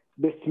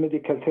best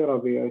medical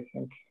therapy, I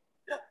think.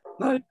 Yeah,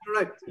 no, you're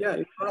correct. Yeah,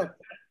 you're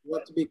correct. You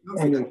have to be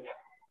confident.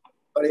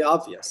 Very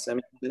obvious. I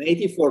mean, an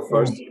 84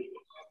 first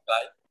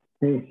guy,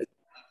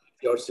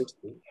 you're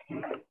 60,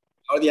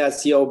 already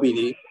has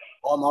COPD,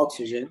 home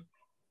oxygen,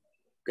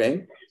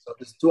 Okay, so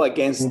there's 2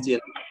 against, you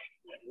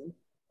know,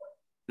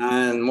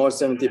 and more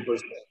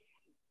 70%.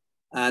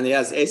 And he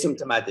has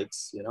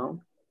asymptomatics, you know.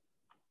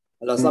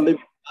 Now, some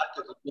people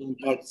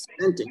are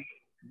stenting,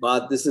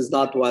 but this is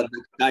not what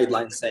the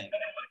guidelines say.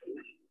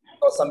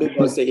 So some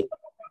people say,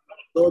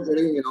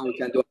 surgery, you know, we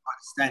can do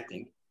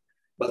stenting,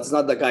 but it's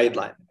not the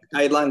guideline. The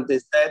guideline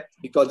is that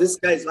because this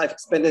guy's life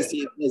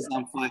expectancy is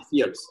on 5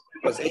 years,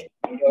 because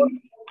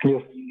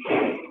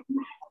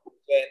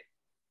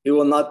he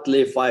will not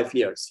live 5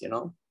 years, you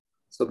know.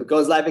 So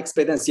because life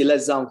expectancy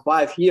less than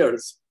 5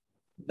 years,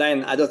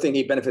 then I don't think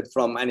he benefits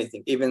from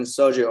anything, even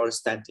surgery or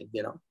stenting,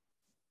 you know.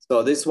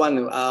 So this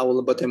one, I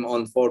will put him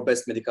on for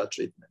best medical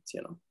treatment,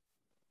 you know.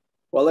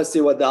 Well, let's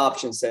see what the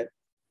option said.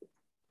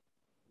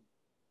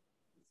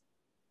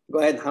 Go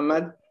ahead,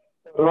 Hamad.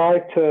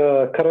 Right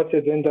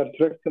carotid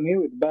endarterectomy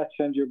with batch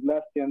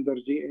angioplasty under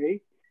GA.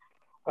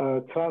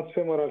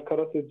 Transfemoral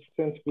carotid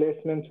stent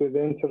placement with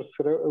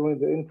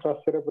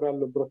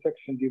intracerebral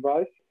protection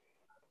device.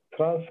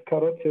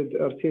 Transcarotid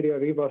arterial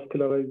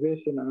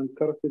revascularization and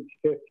carotid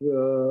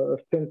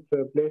stent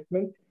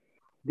placement.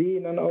 D,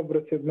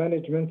 non-operative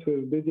management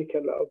with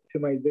medical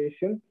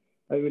optimization.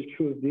 I will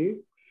choose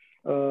D.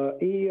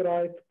 E,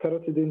 right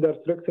carotid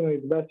endarterectomy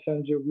with batch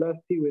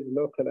angioplasty with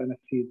local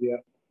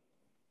anesthesia.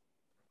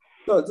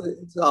 So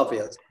it's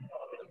obvious.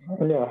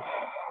 Yeah,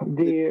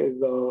 D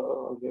is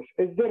obvious.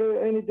 Is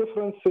there any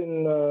difference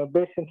in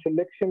patient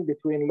selection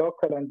between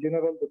local and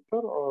general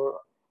doctor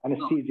or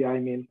anesthesia, I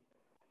mean?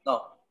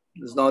 No,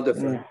 there's no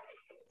difference.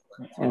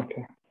 Yeah.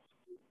 Okay.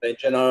 The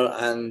general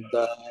and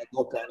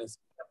local anesthesia.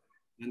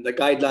 And the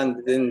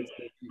guideline didn't,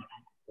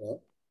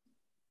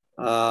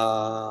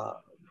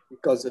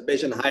 because the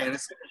patient high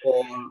risk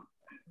for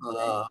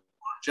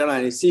general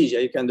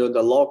anesthesia, you can do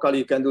the local,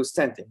 you can do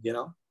stenting, you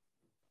know.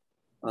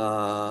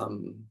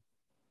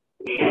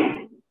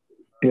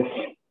 Yes.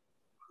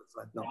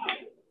 No.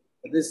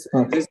 In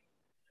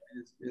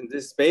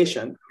this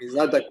patient, is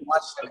not the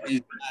question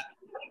is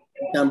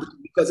that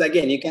because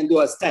again, you can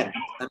do a stent.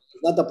 It's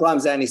not the problem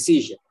is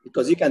anesthesia,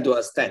 because you can do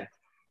a stent.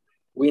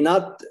 We're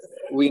not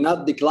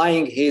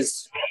declining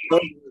his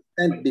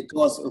stent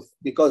because of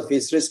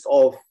his risk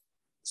of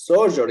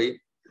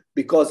surgery,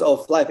 because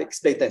of life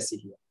expectancy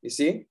here. You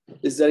see,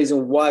 this is the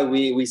reason why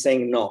we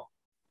saying no.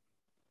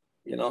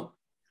 You know,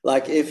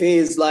 like if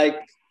he's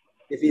like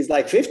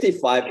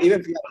 55, even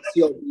if you have a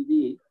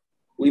COPD,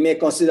 we may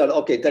consider,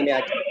 okay, tell me,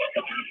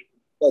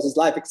 because his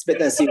life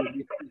expectancy,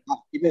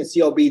 even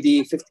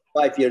COPD,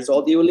 55 years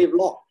old, he will live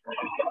long.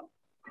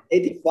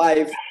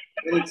 85,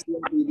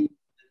 COPD,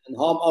 and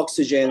home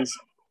oxygens,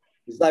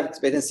 his life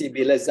expectancy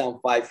be less than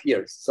 5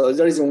 years. So there's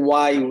the reason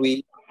why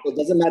it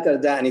doesn't matter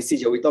the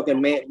anesthesia, we're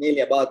talking mainly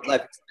about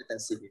life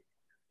expectancy.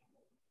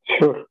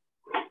 Sure.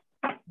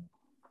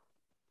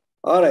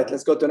 All right,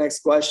 let's go to the next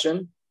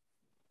question.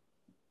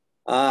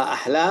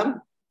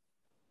 Ahlam?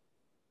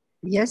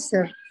 Yes,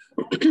 sir.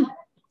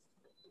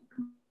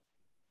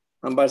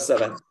 Number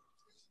 7.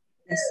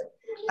 Yes.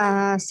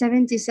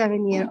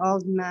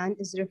 77-year-old man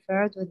is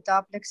referred with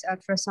duplex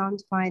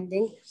ultrasound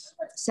finding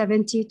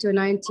 70 to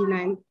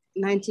 99%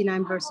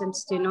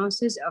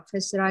 stenosis of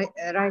his right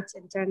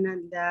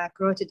internal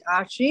carotid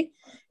artery.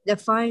 The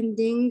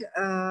finding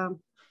are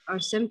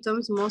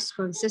symptoms most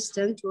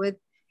consistent with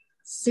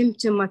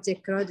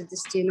symptomatic carotid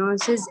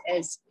stenosis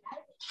is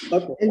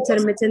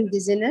intermittent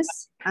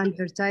dizziness and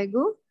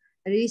vertigo,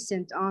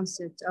 recent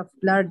onset of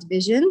blurred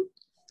vision,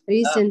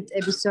 recent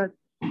episode.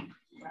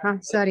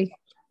 Sorry.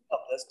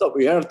 Let's stop.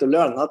 We have to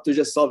learn, not to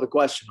just solve the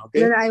question,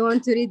 okay? No, I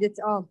want to read it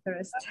all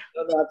first.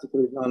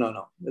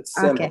 No. It's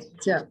simple. Okay,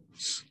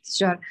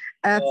 sure.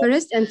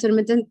 First,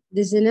 intermittent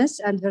dizziness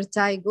and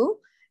vertigo.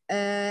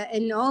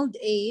 In old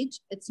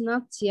age, it's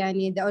not the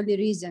only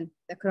reason,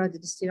 the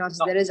carotid stenosis.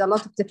 No. There is a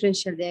lot of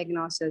differential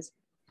diagnosis.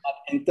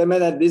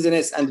 Intermittent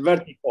dizziness and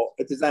vertigo,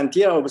 it is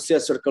anterior or posterior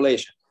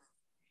circulation?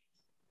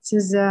 This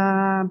is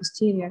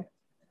posterior.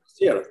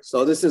 Posterior.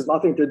 So this is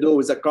nothing to do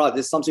with the carotid.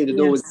 It's something to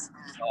do with,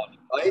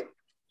 right?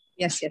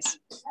 Yes. Okay.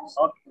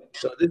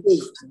 So this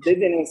is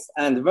dizziness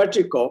and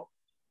vertigo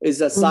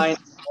is a sign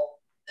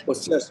of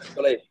posterior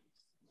circulation.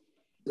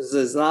 This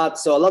is not,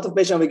 so a lot of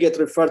patients will get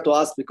referred to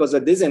us because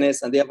of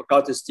dizziness and they have a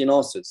carotid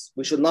stenosis.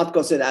 We should not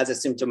consider as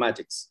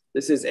asymptomatics.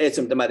 This is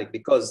asymptomatic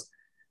because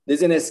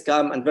dizziness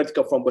come and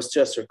vertigo from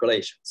posterior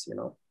circulations, you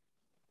know.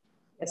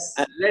 Yes.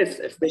 Unless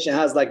if patient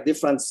has like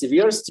different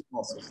severe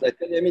stenosis.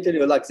 Let me tell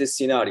you like this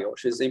scenario,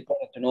 which is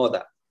important to know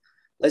that.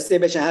 Let's say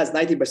patient has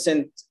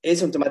 90%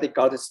 asymptomatic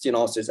carotid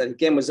stenosis and he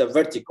came with a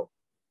vertigo,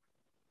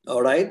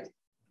 all right?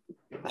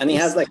 And he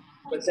has like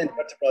 10%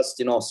 vertebral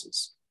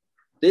stenosis.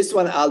 This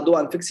one I'll do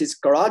and fix his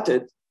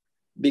carotid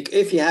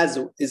if he has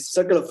his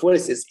circular fluid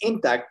is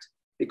intact,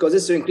 because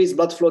this will increase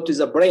blood flow to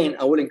the brain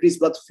and will increase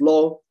blood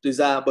flow to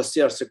the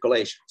posterior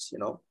circulations, you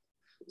know?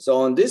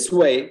 So in this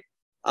way,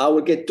 I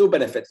will get 2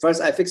 benefits.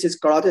 First, I fix his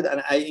carotid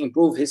and I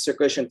improve his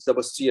circulation to the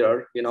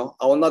posterior, you know?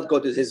 I will not go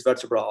to his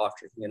vertebral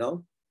artery, you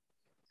know?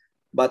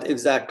 But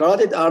if the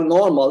carotid are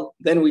normal,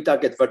 then we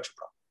target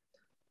vertebra.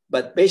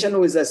 But patient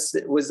with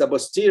a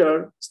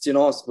posterior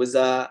stenosis, with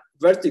a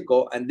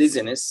vertigo and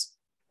dizziness,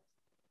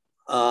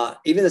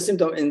 even the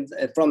symptom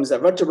from the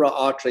vertebral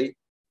artery,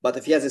 but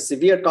if he has a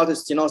severe carotid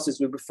stenosis,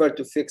 we prefer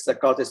to fix the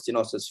carotid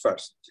stenosis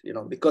first,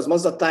 because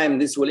most of the time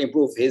this will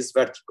improve his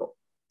vertigo,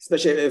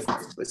 especially if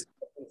it's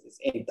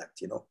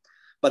intact,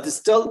 But it's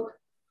still,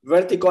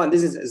 vertigo and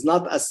dizziness is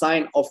not a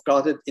sign of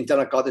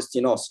internal carotid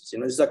stenosis.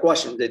 This is a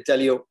question. They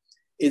tell you,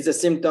 is the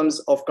symptoms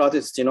of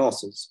carotid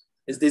stenosis?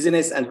 Is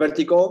dizziness and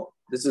vertigo?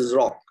 This is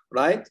wrong,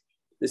 right?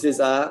 This is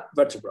a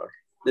vertebral.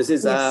 This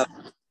is a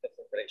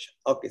separation.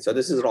 Okay, so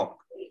this is wrong.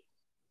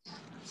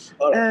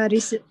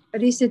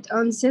 Recent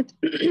onset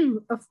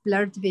of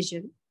blurred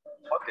vision.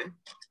 Okay.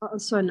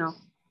 Also no.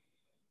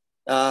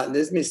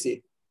 Let me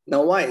see.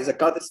 Now, why is a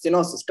carotid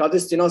stenosis?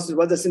 Carotid stenosis,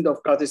 what's the symptom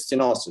of carotid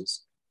stenosis?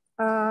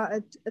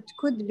 It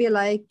could be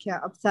like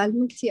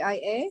ophthalmic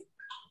TIA.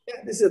 Yeah,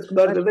 this is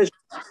blurred vision,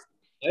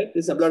 right?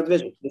 This is a blurred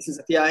vision. This is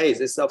a TIA.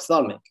 This is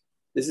ophthalmic.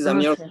 This is a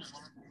mirror.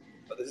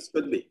 So this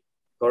could be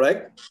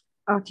correct.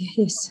 Okay.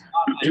 Yes.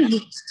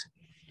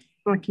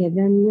 Okay.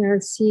 Then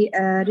let's see.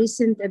 A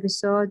recent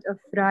episode of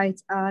right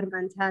arm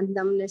and hand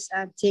numbness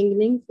and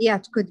tingling. Yeah,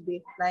 it could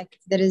be like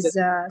there is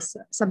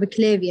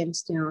subclavian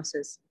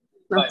stenosis.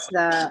 Not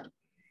the.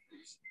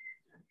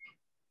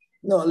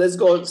 No, let's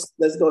go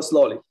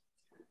slowly.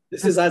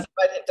 This is as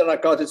right internal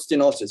carotid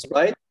stenosis,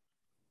 right?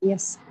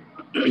 Yes.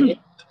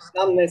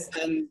 Numbness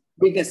and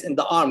weakness in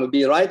the arm would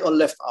be right or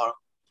left arm?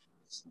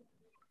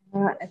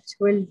 It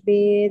will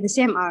be the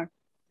same arm.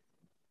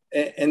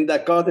 In the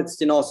carotid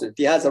stenosis,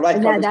 he has a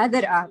right. The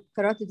other arm,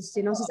 carotid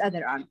stenosis,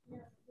 other arm.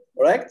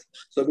 Correct.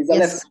 So with the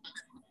left.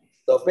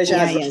 So if patient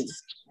has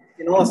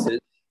stenosis, you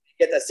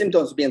get the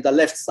symptoms to be in the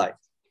left side,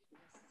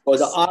 for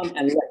the arm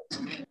and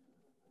leg.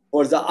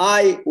 For the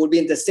eye, will be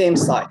in the same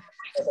side.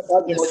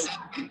 Yes.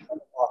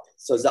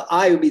 So the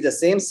eye will be the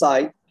same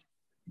side,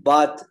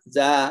 but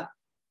the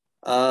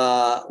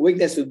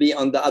weakness will be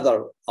on the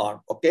other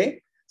arm.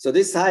 Okay. So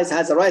this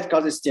has a right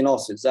carotid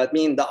stenosis. That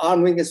means the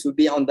arm weakness will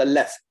be on the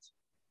left.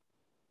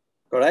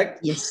 Correct?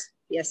 Yes.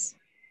 Yes.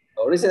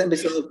 So recent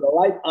episode of the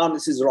right arm,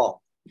 this is wrong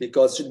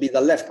because it should be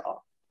the left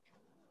arm.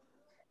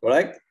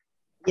 Correct?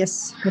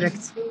 Yes,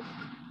 correct.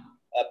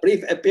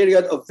 A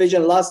period of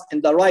vision loss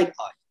in the right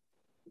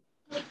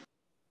eye.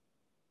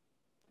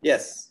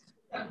 Yes.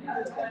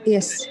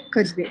 Yes,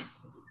 could be.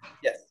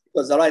 Yes,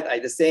 because the right eye,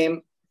 the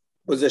same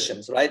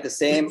positions, right? The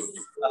same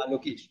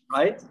location,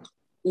 right?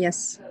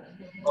 Yes.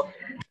 Okay.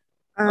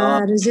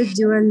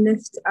 Residual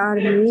left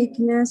arm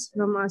weakness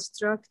from a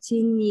stroke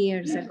 10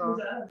 years ago.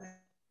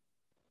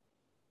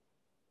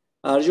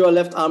 Residual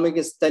left arm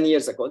weakness 10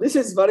 years ago. This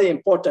is very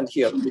important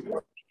here.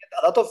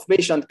 A lot of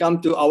patients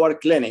come to our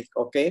clinic,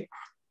 okay?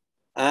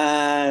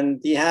 And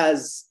he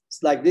has,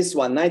 like this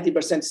one,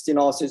 90%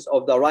 stenosis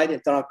of the right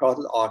internal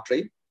carotid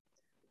artery.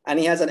 And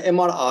he has an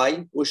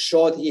MRI which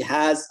showed he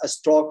has a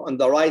stroke on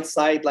the right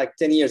side like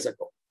 10 years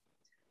ago.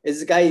 Is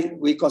this guy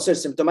we consider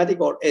symptomatic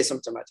or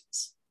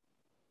asymptomatic?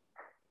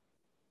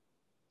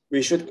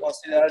 We should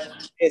consider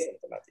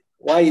asymptomatic.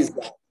 Why is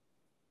that?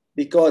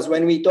 Because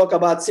when we talk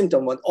about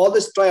symptoms, when all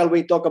this trial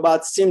we talk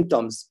about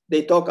symptoms,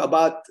 they talk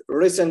about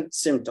recent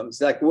symptoms,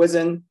 like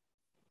within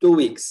 2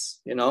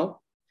 weeks,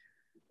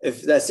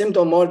 If the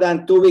symptom more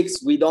than 2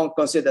 weeks, we don't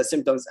consider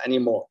symptoms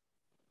anymore.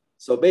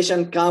 So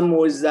patient come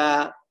with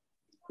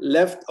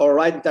left or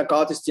right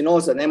intercarotid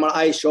stenosis, and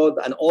MRI showed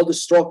an old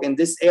stroke in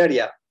this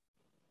area.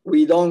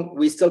 We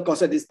still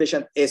consider this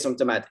patient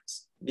asymptomatic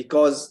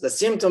because the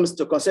symptoms,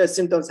 to consider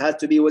symptoms, has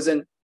to be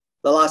within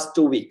the last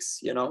 2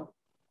 weeks,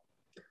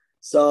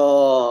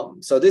 So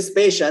this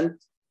patient,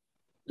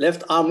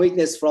 left arm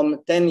weakness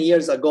from 10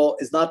 years ago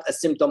is not a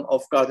symptom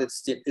of carotid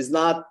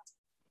stenosis.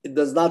 It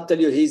does not tell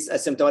you he's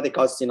asymptomatic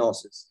carotid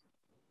stenosis.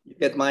 You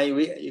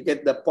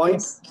get the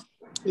point?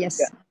 Yes.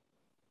 Yeah.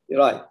 You're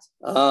right.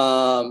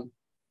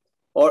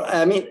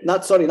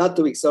 Not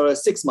 2 weeks, or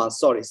 6 months,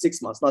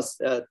 6 months, not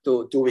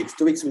 2 weeks.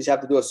 2 weeks we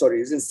have to do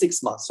within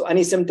 6 months. So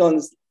any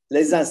symptoms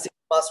less than 6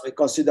 months, we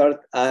consider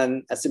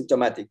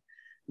asymptomatic.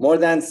 More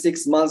than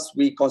 6 months,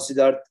 we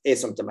consider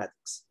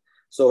asymptomatic.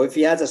 So if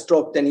he has a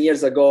stroke 10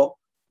 years ago,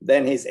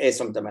 then he's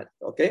asymptomatic,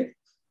 okay?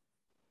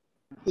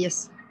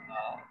 Yes.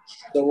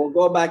 So we'll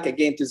go back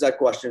again to that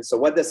question. So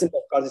what the symptom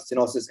of carotid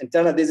stenosis?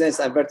 Internal dizziness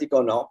and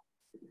vertigo, no.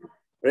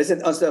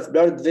 Recent onset of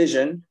blurred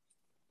vision.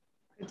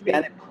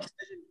 And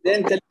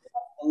then tell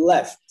you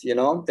left,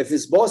 If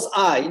it's both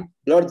eye,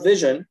 blurred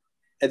vision,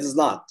 it is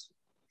not,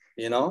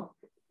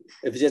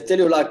 If you just tell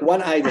you like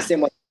one eye, the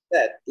same one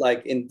said,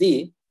 like in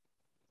D,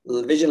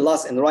 vision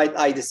loss in right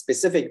eye is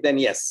specific, then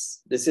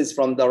yes, this is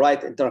from the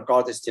right internal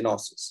carotid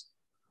stenosis.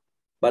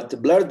 But the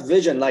blurred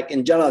vision, like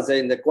in general,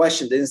 in the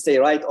question, they didn't say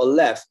right or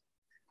left.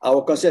 I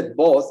will consider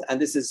both,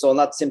 and this is so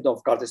not symptom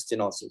of carotid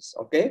stenosis,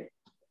 okay?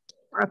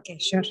 Okay,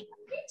 sure.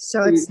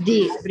 So it's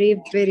D, brief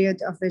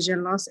period of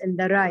vision loss in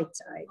the right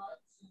eye.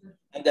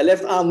 And the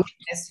left arm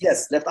weakness,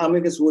 yes, left arm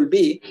weakness will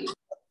be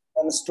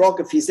on a stroke.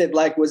 If he said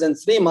like within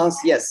 3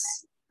 months, yes.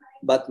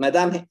 But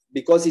madam,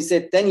 because he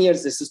said 10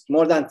 years, this is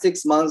more than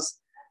 6 months,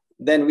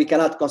 then we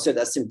cannot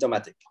consider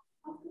asymptomatic.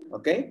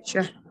 Okay?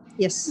 Sure.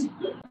 Yes.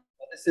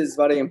 This is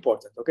very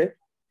important, okay?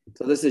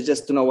 So this is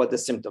just to know what the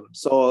symptoms.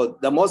 So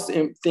the most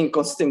thing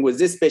consistent with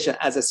this patient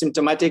as a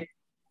symptomatic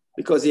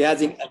because he has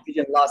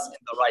vision loss in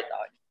the right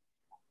eye.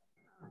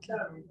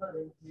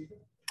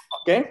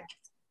 Okay?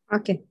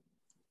 Okay.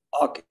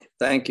 Okay,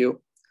 thank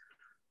you.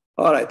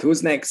 All right,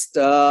 who's next?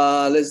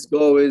 Let's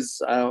go with,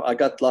 I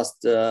got lost.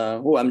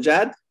 Who,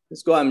 Amjad?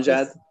 Let's go,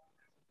 Amjad. Yes.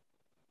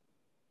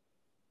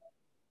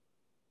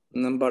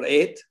 Number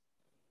 8.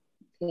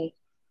 Okay.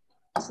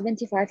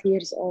 75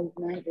 years old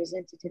man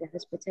presented to the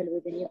hospital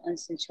with a new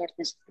onset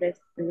shortness of breath,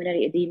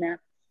 pulmonary edema,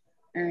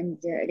 and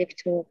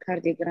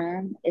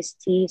electrocardiogram,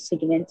 ST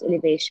segment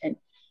elevation.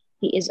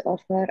 He is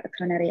offered a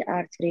coronary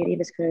artery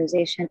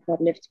revascularization for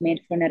left main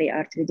coronary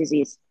artery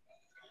disease.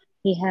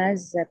 He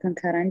has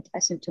concurrent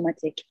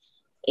asymptomatic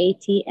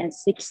 80 and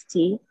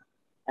 60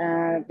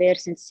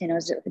 percent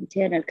stenosis of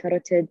internal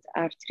carotid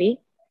artery.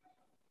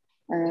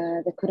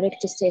 The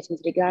correct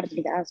statement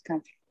regarding the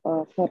outcome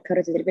for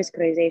carotid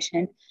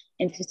revascularization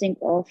in the setting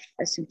of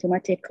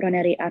asymptomatic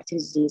coronary artery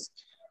disease.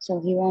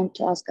 So he wants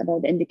to ask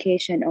about the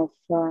indication of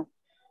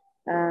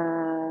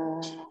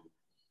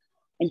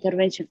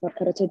intervention for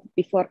carotid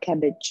before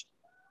CABG.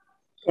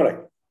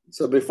 Correct.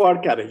 So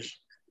before CABG,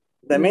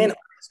 the main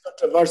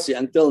controversy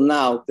until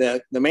now,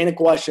 the main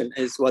question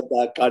is what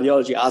the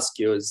cardiology asks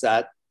you is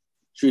that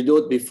should you do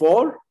it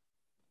before,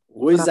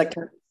 with the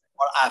CABG,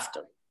 or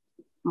after?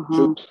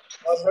 Should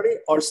surgery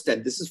or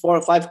stent? This is 4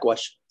 or 5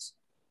 questions.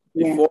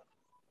 Before,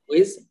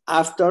 with,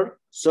 after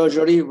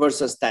surgery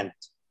versus stent.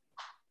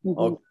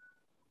 Okay.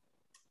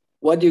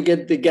 What do you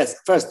get the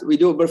guess? First, we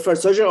do prefer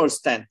surgery or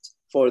stent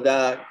for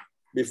the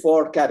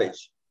before CABG?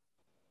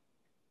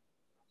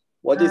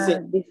 What do you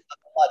think?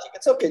 Logic.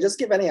 It's okay. Just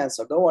give any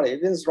answer. Don't worry.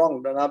 If it's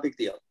wrong, then not a big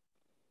deal.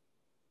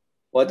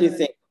 What do you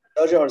think?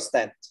 Surgery or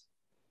stent?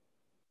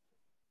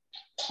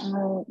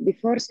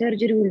 Before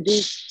surgery, we'll do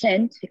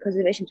stent because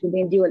the patient will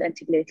be in dual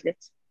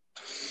antiplatelets.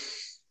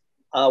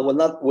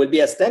 Will be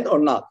a stent or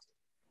not?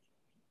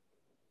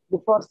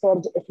 Before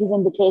surgery, if he's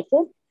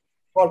indicated.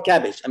 Before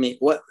CABG. I mean,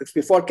 if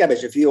before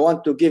CABG, if you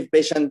want to give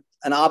patient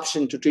an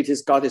option to treat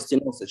his cardiac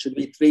stenosis, should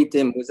we treat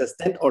him with a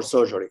stent or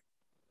surgery?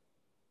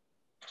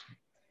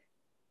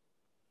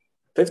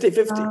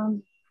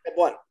 50-50.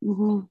 One.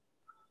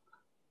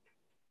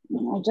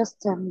 I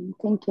just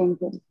thinking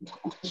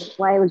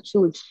why I will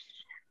choose.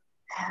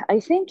 I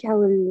think I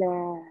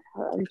will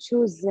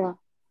choose.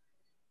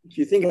 If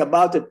you think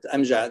about it,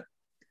 Amjad.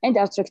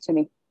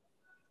 Endarterectomy.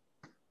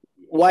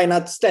 Why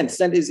not stent?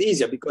 Stent is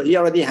easier because he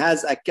already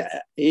has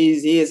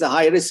he is a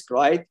high risk,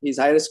 right? He's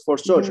high risk for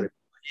surgery.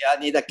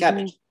 He need a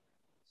CABG.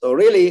 So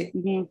really,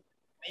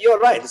 you're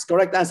right. It's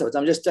correct answer. But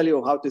I'm just telling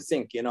you how to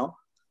think. You know.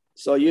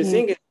 So you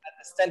think that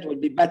the stent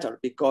would be better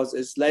because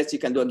it's less you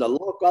can do in the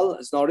local.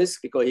 It's no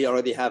risk because he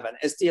already have an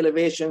ST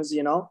elevations.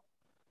 You know.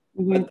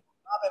 But the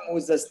problem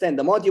with the stent,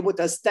 the moment you put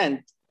a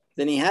stent,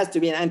 then he has to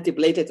be an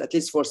antiplatelet at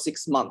least for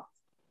 6 months.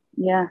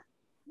 Yeah.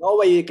 No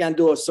way you can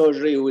do a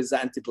surgery with the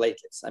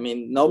antiplatelets. I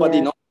mean,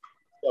 nobody knows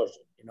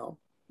surgery, you know.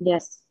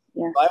 Yes.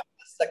 Yeah. But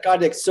as a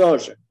cardiac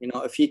surgeon, you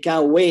know, if he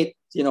can wait,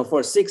 you know,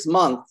 for 6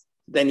 months,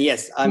 then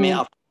yes, I mean,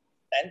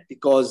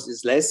 because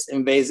it's less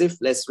invasive,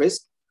 less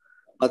risk.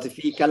 But if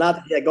he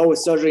cannot go with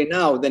surgery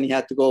now, then he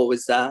had to go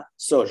with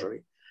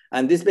surgery.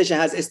 And this patient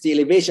has ST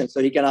elevation,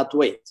 so he cannot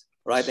wait,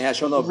 right? He has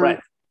shown no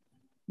breath.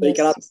 So he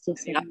cannot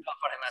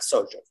offer him a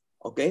surgery,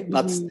 okay?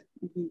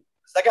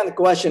 Second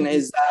question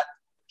is that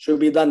should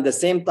be done the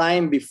same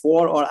time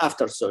before or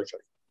after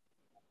surgery?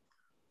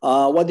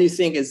 What do you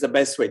think is the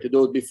best way to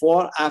do it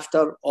before,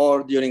 after,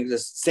 or during the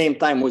same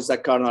time with the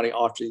coronary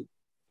artery,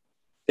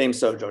 same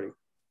surgery?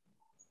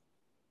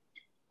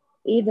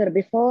 Either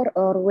before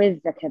or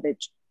with the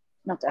CABG,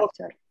 not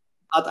after.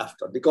 Not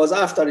after, because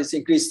after is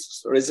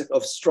increased risk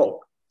of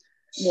stroke.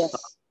 Yes.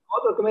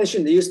 Other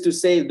commission, they used to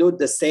say do it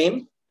the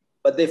same,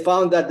 but they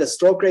found that the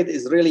stroke rate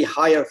is really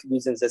higher if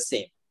using the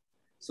same.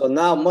 So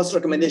now most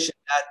recommendations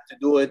had to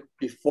do it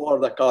before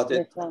the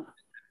carotid.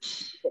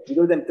 If you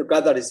do them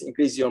together, it's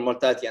increase your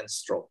mortality and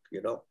stroke,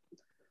 you know.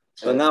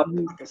 So now,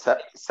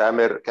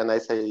 Samer, can I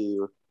say?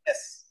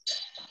 Yes.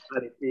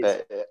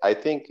 I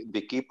think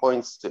the key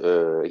points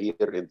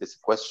here in this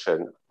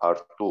question are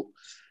 2.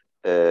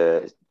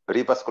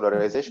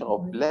 Revascularization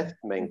of left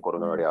main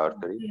coronary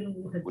artery,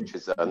 which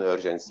is an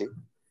urgency.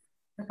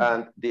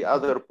 And the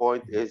other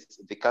point is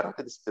the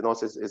carotid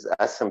stenosis is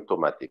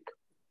asymptomatic.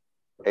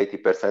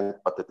 80%,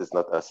 but it is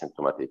not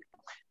asymptomatic.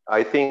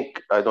 I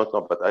think, I don't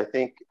know, but I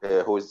think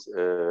who's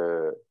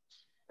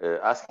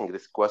asking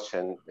this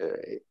question,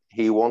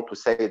 he wants to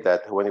say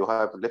that when you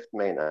have left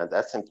main and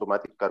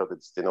asymptomatic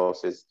carotid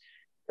stenosis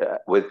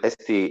with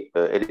ST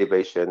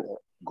elevation,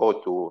 go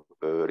to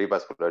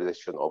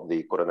revascularization of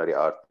the coronary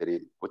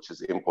artery, which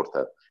is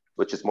important,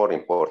 which is more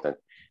important.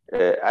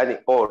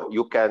 Or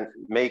you can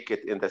make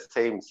it in the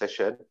same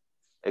session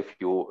if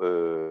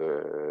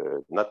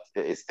you not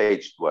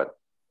staged one.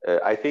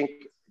 I think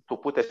to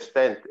put a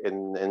stent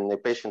in a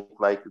patient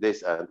like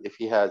this, and if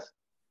he has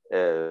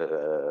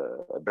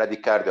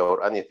bradycardia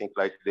or anything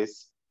like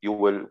this, you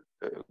will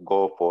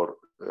go for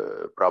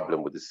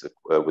problem with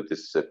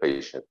this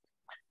patient.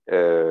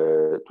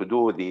 To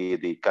do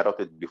the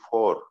carotid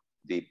before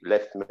the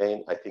left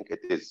main, I think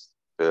it is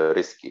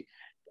risky.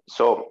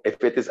 So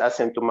if it is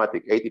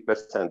asymptomatic,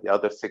 80%, the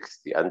other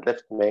 60, and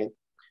left main,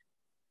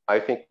 I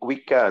think we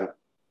can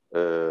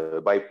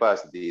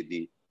bypass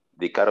the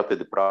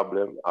carotid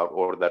problem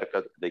or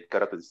the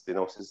carotid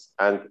stenosis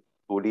and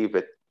to leave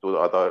it to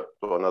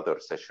another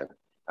session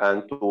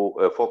and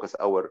to focus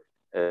our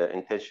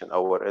intention,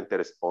 our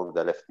interest on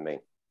the left main.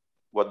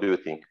 What do you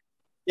think?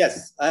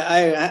 Yes,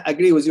 I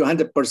agree with you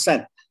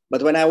 100%.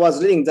 But when I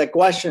was reading the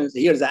questions,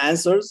 here's the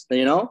answers,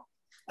 you know,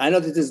 I know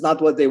this is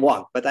not what they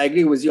want, but I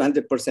agree with you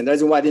 100%. The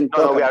reason why I didn't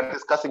talk No, we are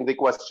discussing the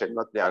question,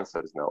 not the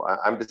answers now.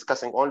 I'm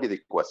discussing only the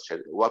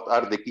question. What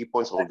are the key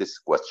points of this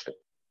question?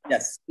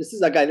 Yes, this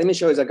is a guide. Let me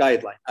show you the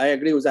guideline. I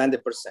agree with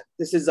 100%.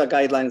 This is a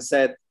guideline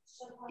said,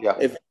 yeah,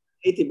 if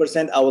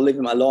 80%, I will leave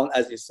him alone,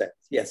 as you said.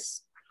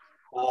 Yes.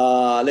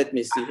 Let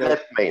me see.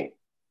 Left main.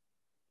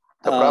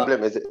 The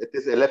problem is it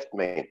is a left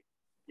main.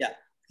 Yeah.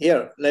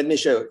 Here, let me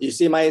show you. You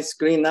see my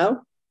screen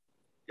now?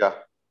 Yeah.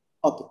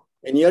 Okay.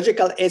 In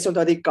neurological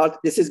asymptomatic carotid,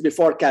 this is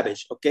before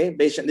CABG, okay?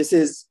 Patient, this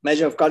is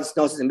measure of carotid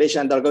stenosis in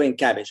patient undergoing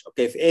CABG,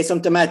 okay? If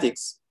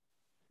asymptomatics,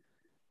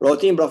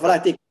 routine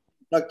prophylactic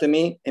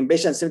nephrectomy in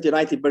patient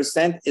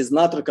 70-90% is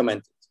not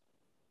recommended.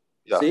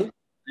 Yeah. See?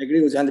 I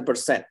agree with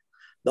 100%.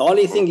 The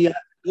only thing you have to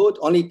do it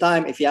only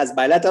time if he has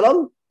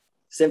bilateral,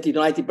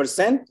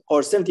 70-90%,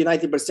 or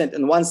 70-90%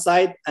 in one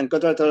side and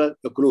contralateral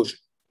occlusion.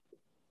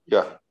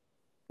 Yeah.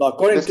 So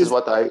according this to is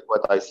what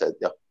I said.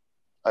 Yeah,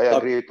 I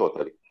agree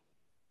totally.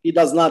 He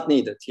does not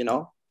need it, you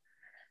know.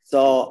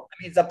 So I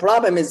mean, the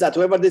problem is that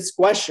whoever this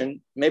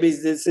question, maybe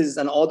this is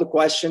an old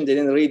question, they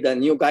didn't read the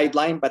new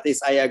guideline, but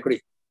this I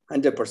agree,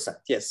 100%.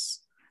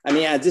 Yes. I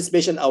mean, at this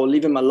patient, I will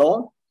leave him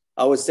alone.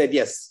 I would say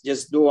yes,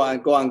 just go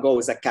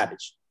with a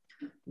CABG.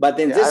 But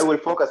in this, I will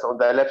focus on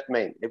the left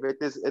main. If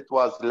it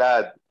was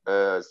LAD,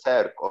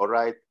 CERC, all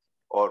right,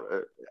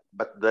 or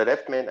but the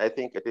left main, I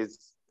think it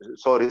is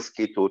so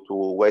risky to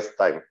waste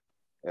time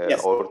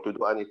yes, or to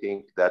do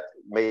anything that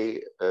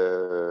may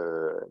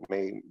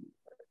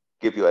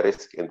give you a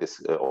risk in this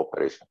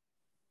operation.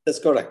 That's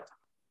correct.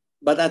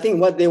 But I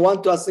think what they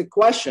want to ask a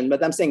question,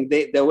 but I'm saying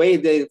the way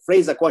they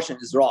phrase the question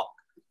is wrong.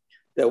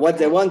 What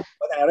they want,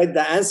 when I read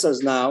the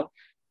answers now,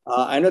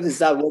 I noticed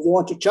that what they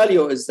want to tell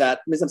you is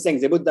that, I'm saying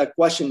they put that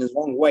question in the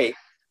wrong way,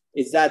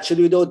 is that should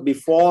we do it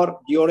before,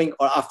 during,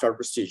 or after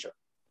procedure?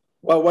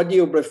 Well, what do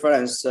you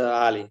preference,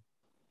 Ali?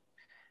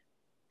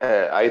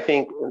 I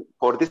think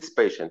for this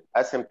patient,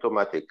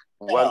 asymptomatic,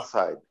 one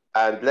side,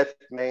 and left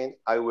main,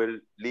 I will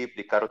leave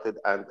the carotid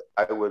and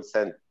I will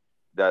send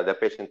the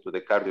patient to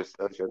the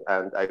cardiosurgeon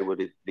and I will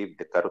leave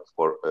the carotid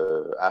for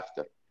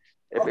after.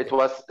 If it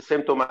was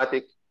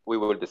symptomatic, we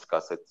will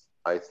discuss it,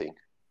 I think.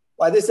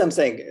 Well, this I'm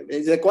saying,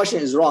 the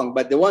question is wrong,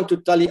 but they want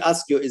to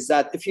ask you is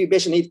that if your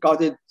patient needs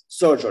carotid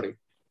surgery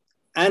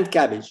and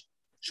CABG,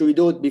 should we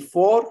do it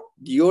before,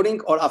 during,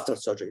 or after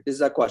surgery? This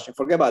is a question.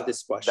 Forget about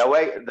this question.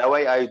 The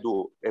way I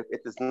do, if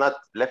it is not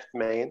left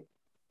main,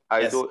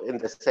 I do in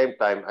the same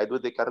time. I do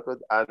the carotid,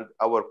 and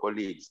our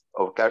colleagues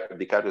of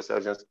the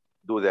cardiosurgeons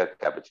do their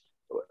CABG.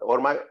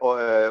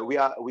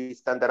 We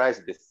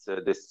standardize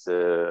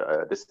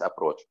this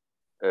approach.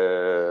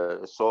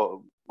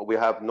 So we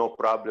have no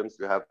problems.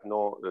 We have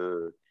no.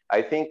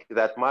 I think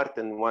that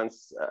Martin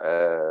once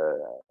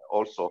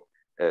also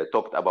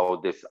talked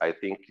about this. I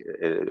think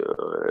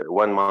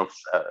 1 month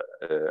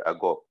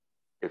ago,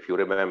 if you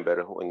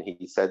remember, when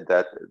he said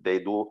that they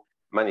do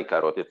many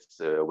carotids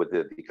with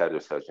the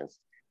cardiosurgeons.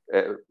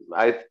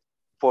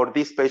 For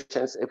these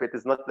patients, if it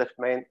is not left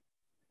main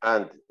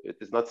and it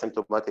is not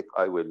symptomatic,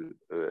 I will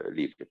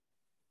leave it.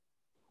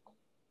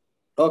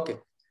 Okay.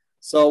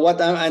 So what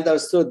I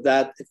understood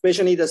that if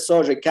patient needs a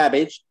surgery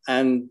CABG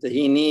and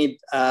he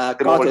needs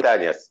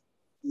simultaneous,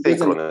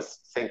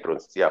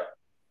 synchronous, yeah.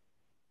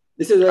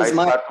 This is I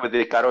start with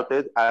the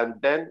carotid and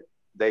then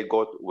they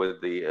go with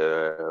the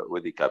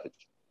CABG.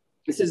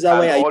 This is the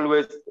way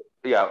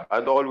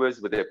always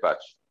with a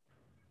patch.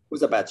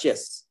 With a patch,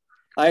 yes.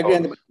 I agree.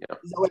 This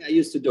is the way I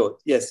used to do it.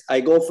 Yes,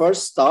 I go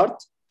first,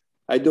 start.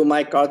 I do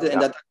my carotid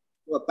and then I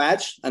do a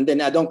patch, and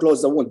then I don't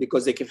close the wound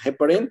because they give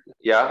heparin.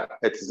 Yeah,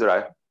 it's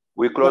right.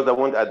 We close the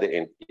wound at the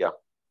end. Yeah.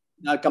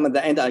 I'll come at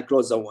the end. I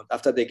close the wound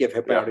after they give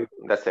heparin.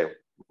 Yeah, the same.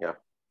 Yeah.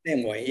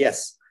 Same way.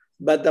 Yes.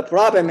 But the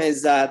problem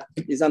is that,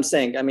 I'm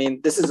saying, I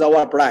mean, this is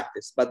our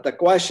practice. But the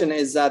question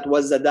is that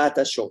what's the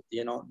data show?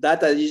 You know,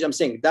 data. I'm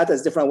saying data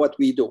is different. What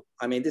we do.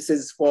 I mean, this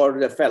is for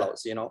the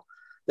fellows. You know,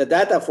 the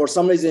data for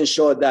some reason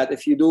showed that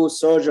if you do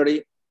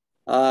surgery,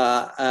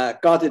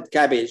 carotid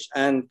CABG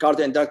and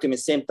carotid endarterectomy at the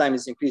same time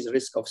is increased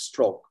risk of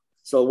stroke.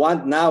 So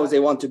now they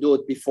want to do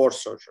it before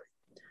surgery.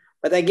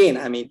 But again,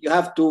 I mean, you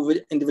have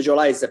to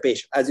individualize the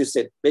patient. As you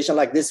said, patient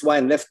like this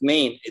one, left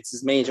main, it's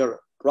his major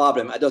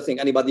problem. I don't think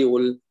anybody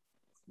will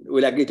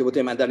agree to put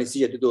him under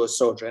anesthesia to do a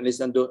surgery, and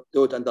listen do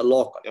it under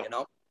local, you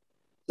know.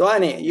 So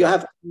anyway, you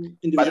have to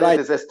individualize. But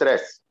it is a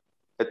stress.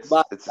 It's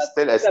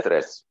still a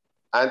stress.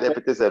 And if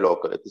it is a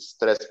local, it is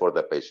stress for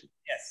the patient.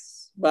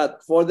 Yes.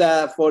 But for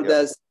the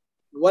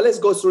well, let's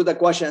go through the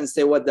question and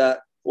say what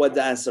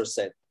the answer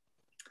said.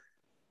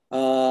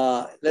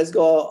 Let's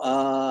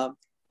go,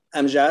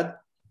 Amjad.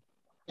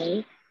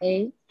 Okay.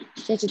 A,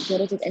 stated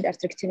carotid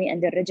endarterectomy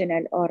and the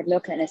regional or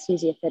local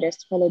anesthesia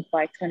first, followed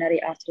by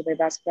coronary artery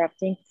bypass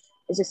grafting,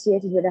 is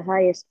associated with the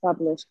highest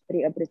published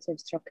preoperative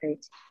stroke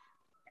rate.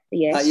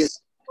 Yes. You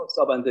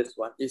stop on this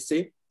one. You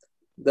see,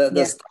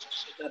 the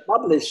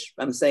published,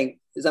 I'm saying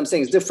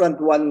is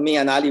different. One, me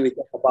and Ali, we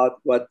talk about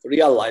what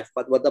real life,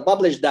 but what the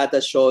published data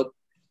showed,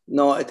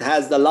 no, it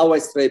has the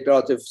lowest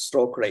preoperative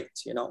stroke rate.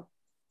 You know,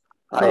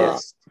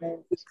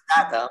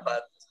 data,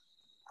 but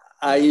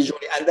I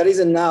usually, and the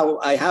reason now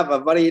I have a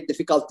very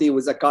difficulty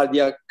with a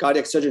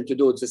cardiac surgeon to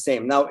do it the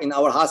same. Now in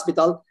our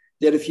hospital,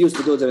 they refuse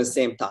to do it at the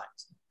same time.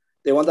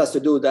 They want us to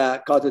do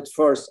the carotid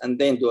first and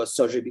then do a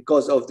surgery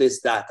because of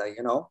this data,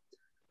 you know.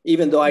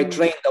 Even though I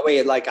trained the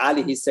way, like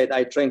Ali, he said,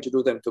 I trained to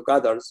do them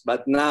together,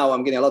 but now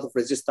I'm getting a lot of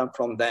resistance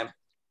from them.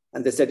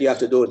 And they said, you have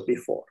to do it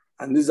before.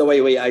 And this is the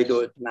way I do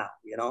it now,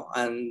 you know,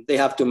 and they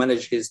have to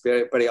manage his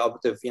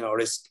perioperative, you know,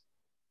 risk,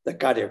 the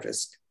cardiac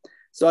risk.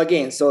 So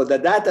again, so the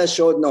data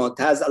showed, no, it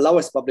has the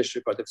lowest published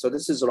preoperative. So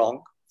this is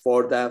wrong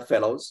for the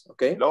fellows,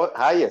 okay?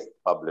 Highest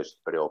published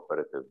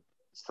preoperative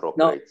stroke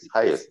rates,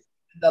 highest.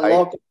 The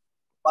local,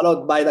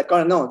 followed by the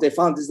current, no, they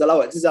found this is the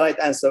lowest. This is the right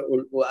answer,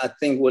 I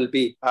think will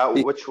be.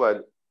 Which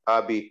one?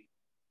 B.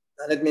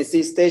 Let me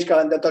see, stage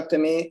current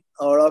endarterectomy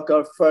or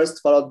occur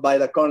first, followed by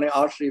the coronary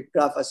artery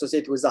graft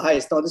associated with the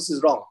highest. No, this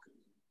is wrong.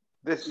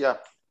 This, yeah.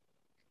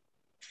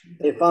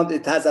 They found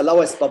it has the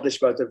lowest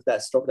published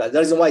preoperative stroke. That's the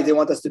reason why they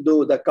want us to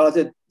do the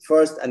carotid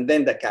first and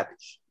then the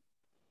CABG.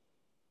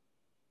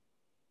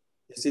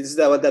 You see, this is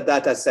what the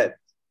data said.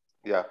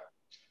 Yeah.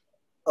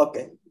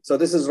 Okay, so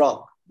this is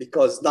wrong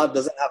because that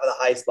doesn't have the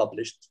highest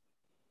published.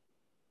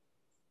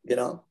 You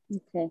know.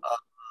 Okay.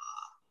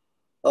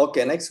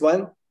 Okay, next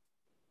one.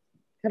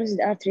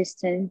 Carotid artery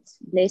stent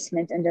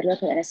placement under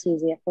local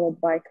anesthesia followed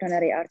by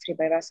coronary artery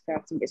bypass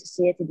grafting is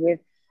associated with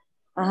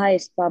a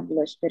highest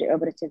published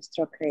perioperative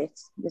stroke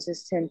rates. This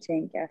is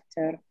stenting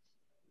after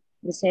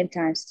the same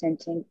time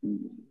stenting.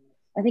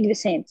 I think the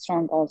same,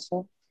 strong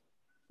also.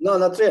 No,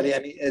 not really. I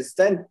mean, a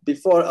stent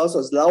before also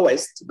is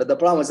lowest, but the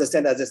problem with the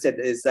stent, as I said,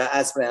 is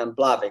aspirin and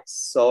Plavix.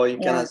 So you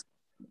cannot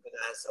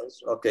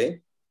answers.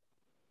 Okay.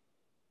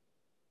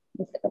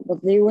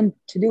 But they want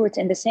to do it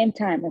in the same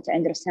time, not to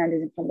understand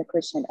it from the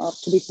question, or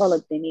to be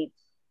followed, they need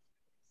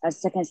as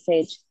second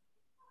stage.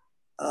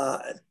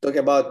 Talking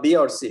about B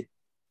or C?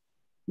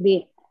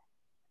 B.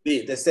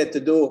 B. They said to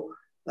do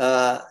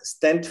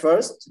stent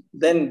first,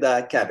 then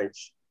the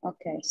CABG.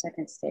 Okay,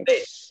 second stage.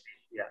 B.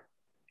 Yeah.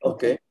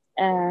 Okay.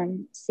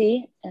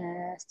 C.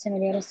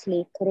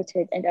 Stimulatory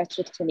carotid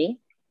endarterectomy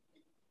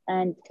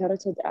and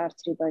carotid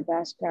artery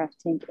bypass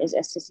grafting is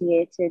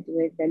associated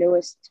with the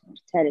lowest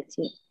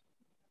mortality.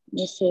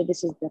 You say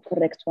this is the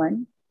correct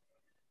one?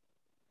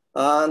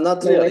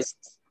 Not really.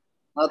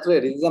 Not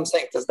really. As I'm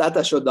saying, this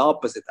data showed the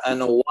opposite. I don't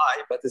know why,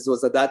 but this was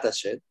the data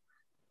sheet.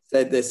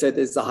 They said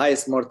it's the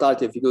highest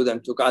mortality if you do them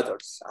together.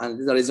 And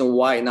this is the reason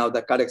why now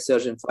the cardiac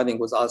surgeon fighting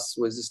with us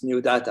with this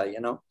new data, you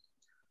know.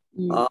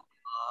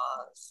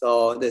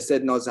 So they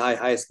said no, it's the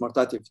highest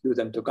mortality if you do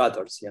them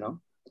together, you know.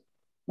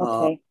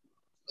 Okay.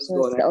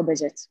 So it's the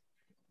opposite.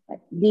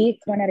 D,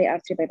 coronary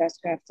artery bypass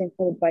grafting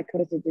followed by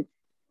carotid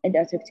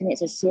endarterectomy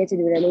is associated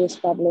with the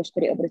lowest published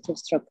perioperative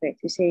stroke rate.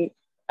 You say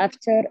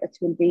after it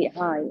will be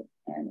high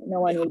and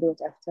no one will do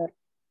it after.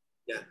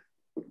 Yeah.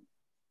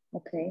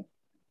 Okay.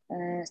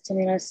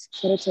 Stimulus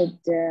carotid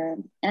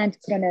and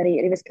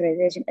coronary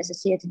revascularization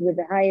associated with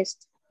the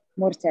highest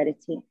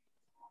mortality.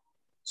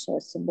 So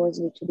it's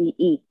supposed to be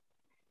E.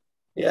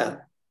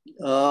 Yeah.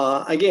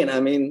 Again, I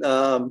mean,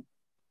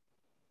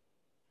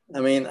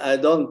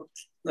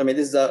 this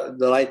is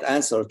the right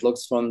answer. It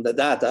looks from the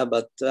data,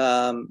 but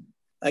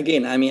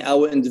again, I mean, I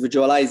will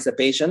individualize the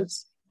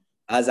patients,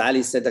 as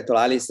Ali said, Dr.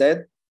 Ali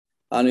said,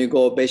 and we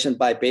go patient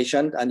by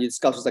patient and you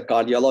discuss with the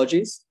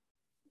cardiologists.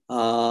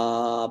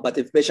 But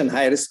if patient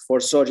high risk for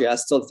surgery, I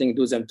still think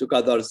do them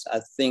together, I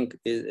think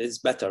is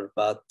better.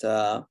 But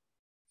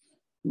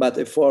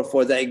if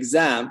for the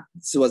exam,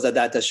 this was the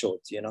data showed,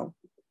 you know.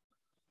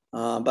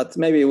 But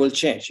maybe it will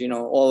change, you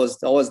know,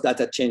 always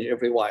data change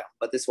every while,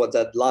 but this was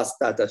the last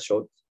data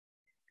showed.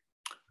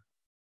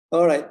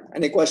 All right,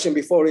 any question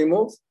before we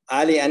move?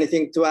 Ali,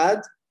 anything to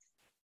add?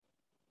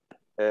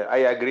 I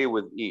agree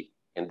with E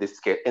in this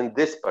case. In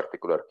this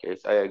particular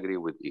case, I agree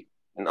with E.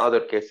 In other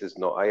cases,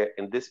 no.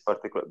 In this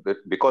particular,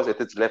 because it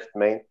is left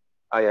main,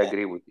 I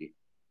agree with E.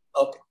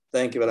 Okay,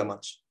 thank you very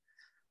much.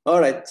 All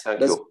right,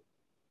 thank you.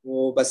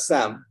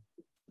 Bassam.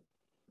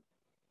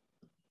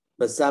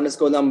 Bassam, let's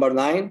go number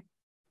 9.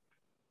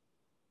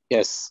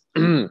 Yes.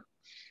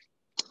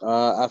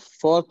 A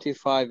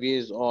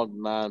 45-year-old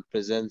man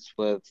presents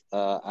with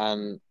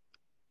an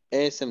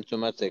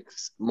asymptomatic,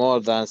 more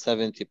than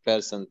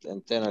 70%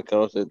 internal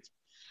carotid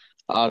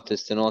artery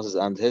stenosis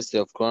and history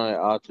of coronary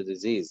artery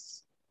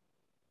disease,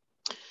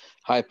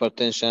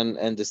 hypertension,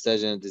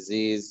 end-stage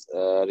disease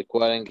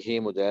requiring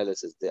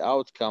hemodialysis. The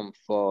outcome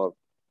for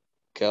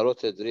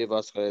carotid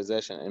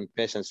revascularization in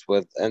patients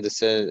with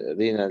end-stage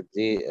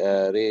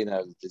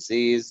renal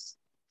disease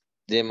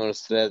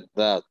demonstrate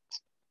that.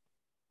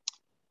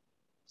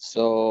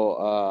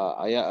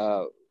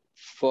 So,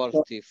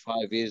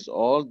 45 years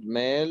old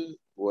male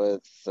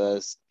with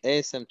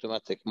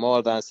asymptomatic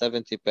more than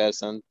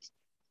 70%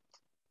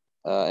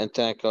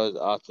 internal carotid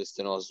artery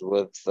stenosis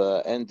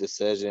with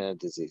end-stage renal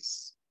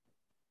disease.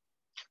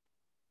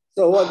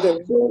 So what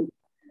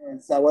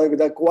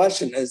the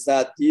question is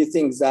that, do you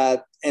think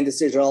that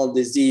end-stage renal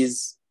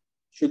disease,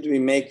 should we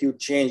make you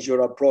change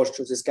your approach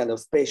to this kind of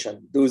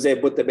patient? Do they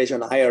put the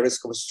patient at higher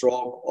risk of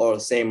stroke or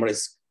same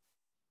risk?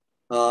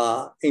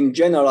 In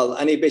general,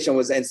 any patient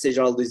with end-stage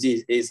renal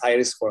disease is high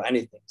risk for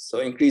anything. So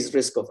increased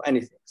risk of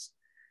anything.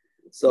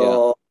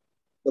 So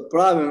the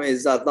problem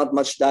is that not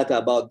much data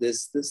about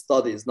this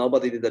studies.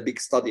 Nobody did a big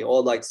study,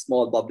 all like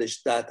small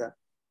published data.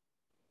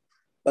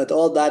 But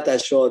all data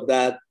showed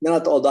that,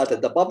 not all data,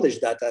 the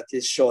published data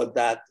showed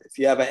that if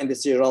you have an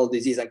end-stage renal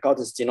disease and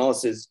carotid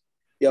stenosis,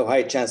 you have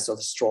high chance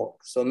of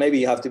stroke. So maybe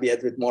you have to be a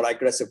bit more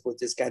aggressive with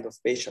this kind of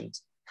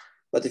patients.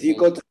 But if you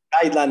go to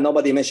the guideline,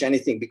 nobody mentioned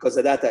anything because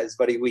the data is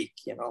very weak,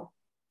 you know.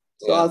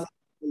 So I'll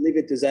leave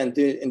it to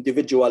the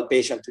individual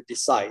patient to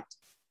decide.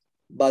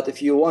 But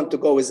if you want to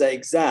go with the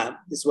exam,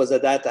 this was the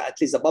data, at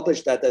least the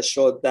published data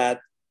showed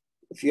that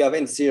if you have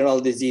end-stage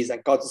renal disease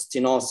and carotid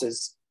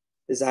stenosis,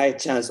 there's a high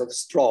chance of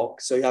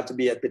stroke. So you have to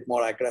be a bit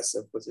more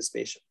aggressive with this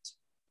patient.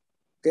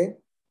 Okay?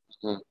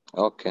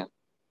 Okay.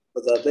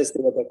 So let's see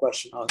what the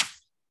question on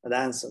and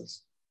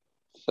answers.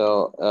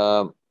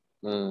 So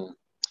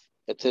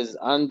it is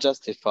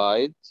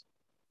unjustified.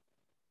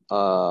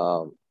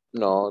 No,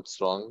 it's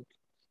wrong.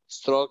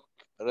 Stroke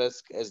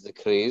risk is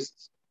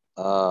decreased.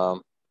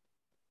 No,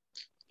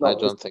 I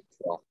don't think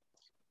so.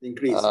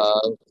 Increased.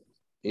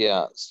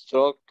 Yeah,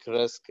 stroke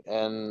risk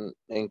and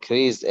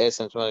increased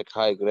asymptomatic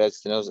high-grade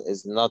stenosis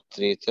is not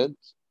treated.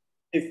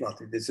 If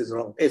not, this is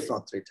wrong. If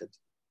not treated.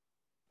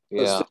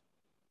 Yeah.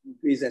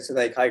 Increased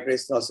asymptomatic high-grade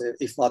stenosis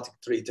if not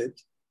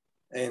treated.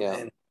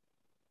 And,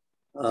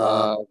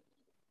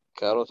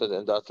 carotid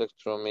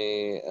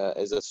endarterectomy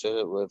is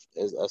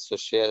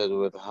associated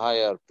with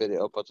higher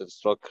perioperative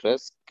stroke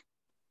risk.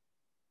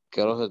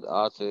 Carotid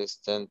artery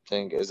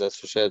stenting is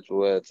associated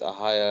with a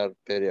higher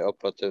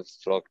perioperative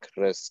stroke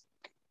risk.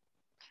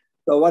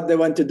 So what they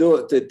want to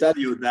do to tell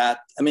you that,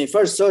 I mean,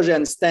 first surgery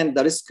and stent,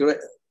 the risk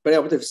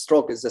perioperative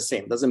stroke is the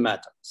same, doesn't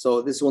matter.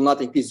 So this will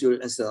not increase your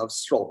incidence of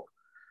stroke.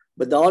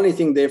 But the only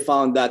thing they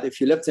found that if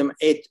you left him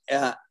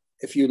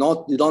if you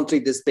don't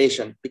treat this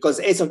patient, because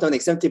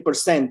asymptomatic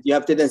 70%, you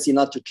have tendency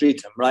not to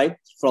treat him, right?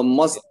 From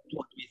most of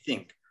what we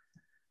think.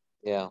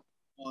 Yeah.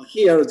 Well,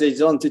 here they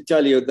want to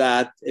tell you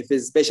that if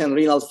his patient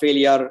renal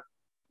failure,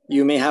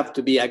 you may have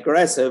to be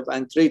aggressive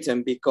and treat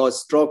him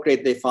because stroke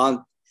rate they found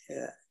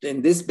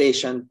in this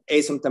patient,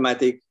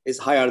 asymptomatic is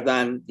higher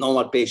than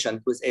normal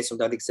patient with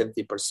asymptomatic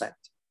 70%.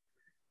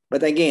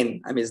 But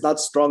again, I mean, it's not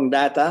strong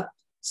data,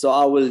 so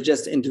I will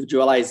just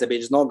individualize the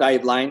patient. There's no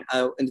guideline,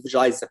 I'll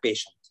individualize the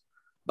patient.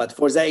 But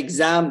for the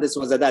exam, this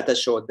was the data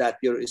showed that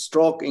your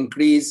stroke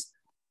increase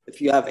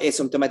if you have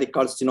asymptomatic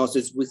carotid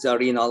stenosis with a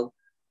renal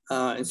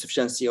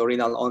insufficiency or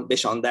renal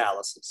patient on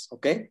dialysis,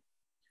 okay?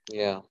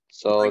 Yeah,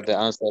 so the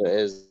answer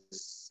is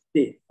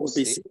C. Would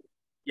be C.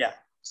 Yeah.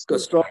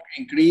 Because stroke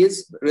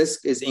increase,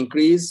 risk is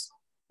increased,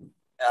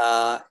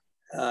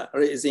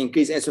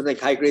 asymptomatic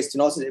high-grade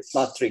stenosis if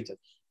not treated.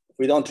 If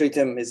we don't treat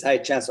him, it's high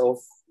chance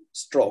of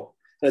stroke.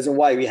 That's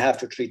why we have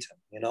to treat him,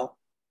 you know?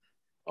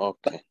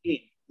 Okay. But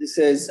this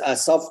is a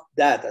soft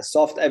data,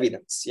 soft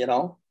evidence, you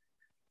know?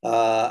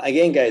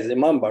 Again, guys,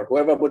 remember,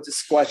 whoever put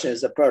this question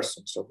is a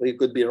person. So we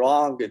could be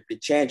wrong, it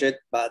could change it,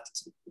 but,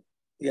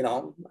 you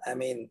know, I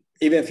mean,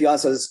 even if you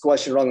answer this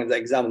question wrong in the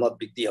exam, not a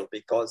big deal,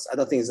 because I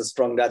don't think it's a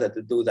strong data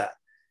to do that.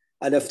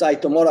 And if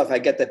tomorrow, if I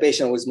get the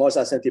patient with more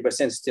than 70%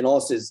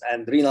 stenosis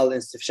and renal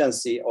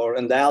insufficiency or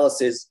in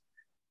dialysis,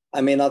 I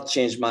may not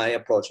change my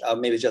approach. I'll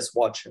maybe just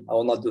watch him. I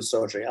will not do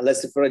surgery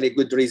unless it's a really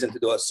good reason to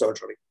do a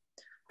surgery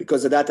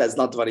because the data is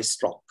not very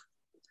strong.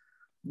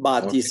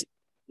 But okay.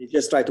 You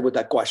just try to put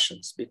the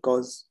questions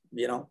because,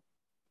 you know,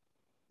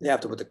 you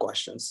have to put the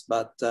questions.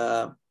 But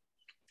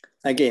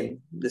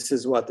again, this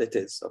is what it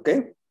is, okay?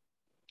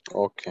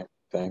 Okay,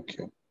 thank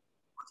you.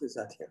 What is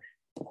that here?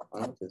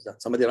 What is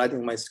that? Somebody writing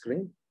on my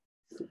screen?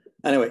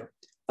 Anyway,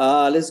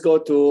 let's go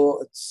to,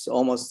 it's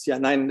almost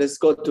 9. Let's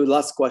go to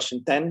last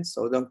question, 10.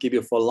 So don't keep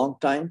you for a long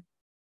time.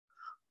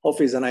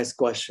 Hopefully it's a nice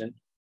question.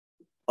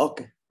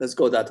 Okay, let's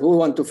go that. Who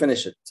want to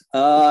finish it?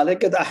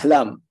 Look at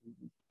Ahlam.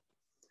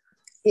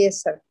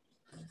 Yes, sir.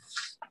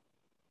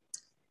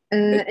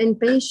 In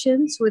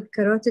patients with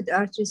carotid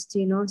artery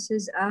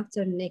stenosis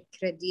after neck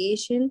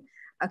radiation,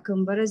 a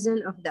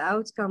comparison of the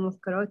outcome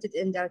of carotid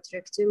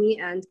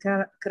endarterectomy and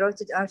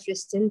carotid artery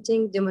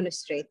stenting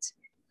demonstrates.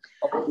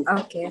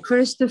 Okay,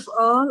 first of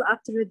all,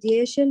 after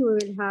radiation, we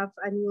will have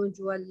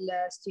unusual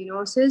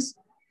stenosis.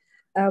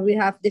 We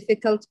have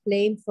difficult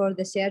plane for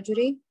the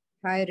surgery,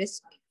 high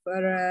risk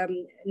for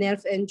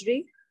nerve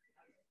injury.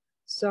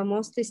 So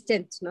mostly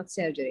stent, not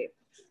surgery.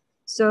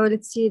 So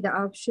let's see the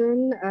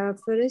option.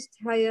 First,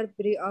 higher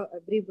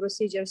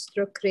pre-procedure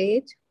stroke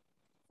rate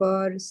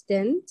for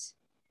stent.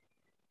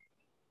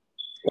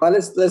 Well,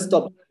 let's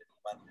stop.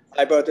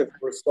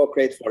 Hypertrophic stroke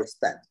rate for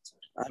stent.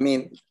 I mean,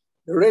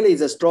 really,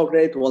 the stroke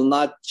rate will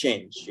not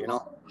change, you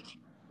know,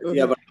 if you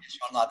have a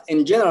radiation or not.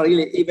 In general,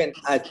 really, even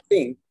I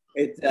think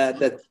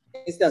the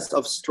incidence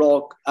of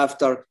stroke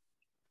after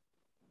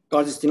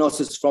carotid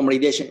stenosis from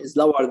radiation is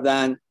lower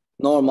than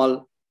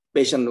normal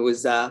patient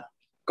with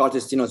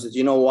carotid stenosis.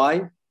 You know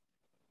why?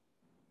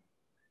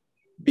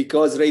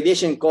 Because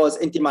radiation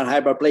causes intimal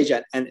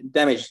hyperplasia and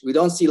damage. We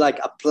don't see like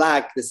a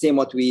plaque, the same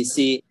what we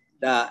see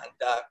the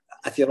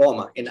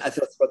atheroma in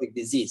atherosclerotic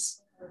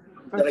disease.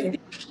 Okay.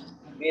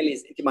 Mainly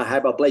is intimal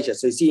hyperplasia.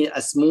 So you see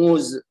a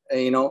smooth,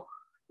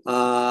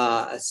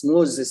 a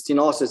smooth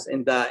stenosis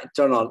in the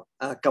internal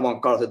common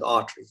carotid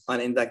artery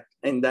and in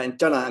the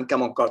internal and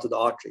common carotid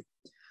artery.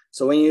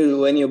 So when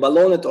you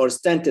balloon it or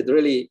stent it,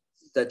 really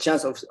the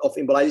chance of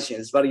embolization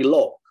is very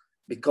low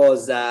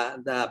because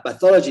the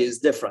pathology is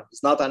different.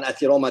 It's not an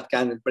atheroma that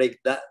can break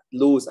that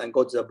loose and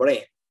go to the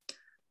brain.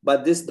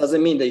 But this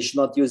doesn't mean that you should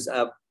not use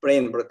a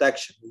brain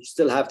protection. You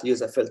still have to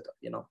use a filter,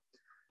 you know.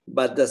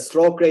 But the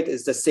stroke rate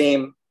is the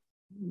same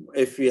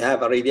if you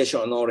have a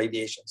radiation or no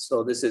radiation.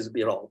 So this is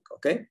be wrong,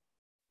 okay?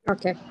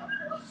 Okay.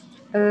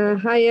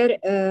 Higher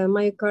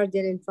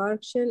myocardial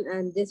infarction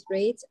and death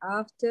rates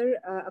after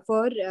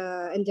for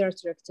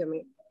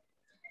endarterectomy.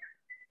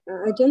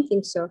 I don't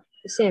think so.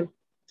 The same.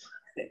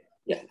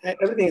 Yeah,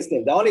 everything is the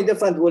same. The only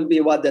difference will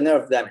be what the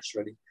nerve damage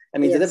really. I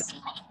mean, Yes. the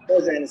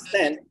difference in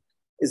stent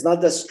is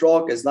not the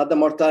stroke, it's not the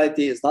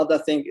mortality, it's not the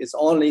thing, it's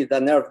only the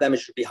nerve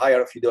damage should be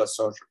higher if you do a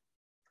surgery.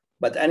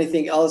 But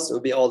anything else will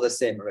be all the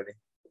same really,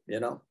 you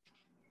know?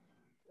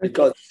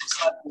 Because,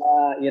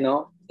 you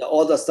know,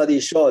 all the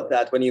studies showed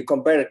that when you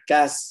compare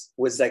CAS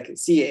with like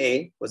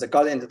CAA, with a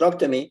cardiac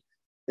endarterectomy,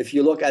 if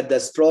you look at the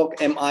stroke,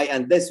 MI,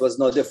 and this was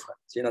no different.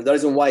 You know, the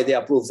reason why they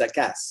approved the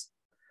CAS.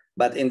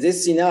 But in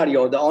this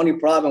scenario, the only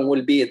problem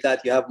will be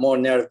that you have more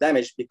nerve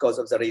damage because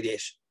of the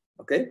radiation,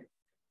 okay?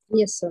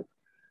 Yes, sir.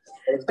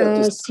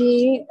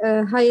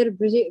 Higher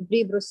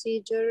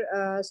pre-procedure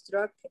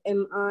stroke,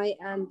 MI,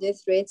 and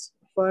death rates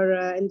for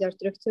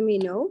endarterectomy,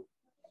 no.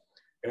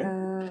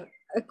 Okay.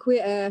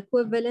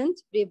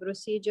 Equivalent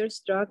pre-procedure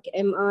stroke,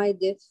 MI,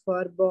 death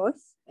for both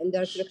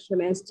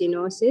endarterectomy and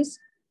stenosis,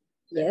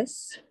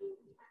 yes.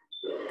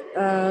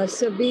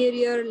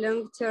 Superior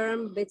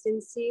long-term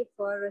patency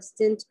for a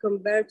stent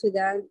compared to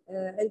the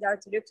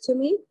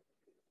endarterectomy.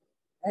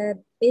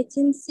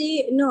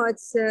 Patency, no,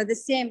 it's the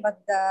same,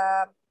 but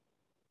the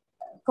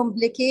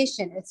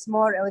complication, it's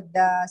more with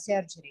the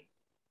surgery.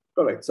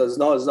 Correct. So it's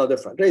no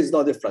different. It's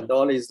no different. The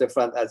only is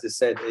different, as I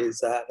said,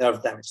 is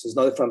nerve damage. There's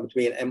no difference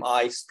between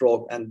MI,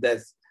 stroke, and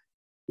death,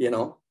 you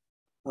know,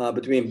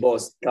 between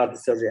both cardiac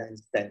surgery and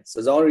stent.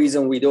 So the only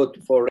reason we do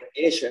it for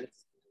radiation,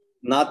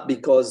 not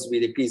because we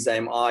decrease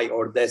the MI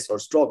or death or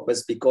stroke, but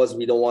because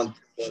we don't want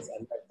to cause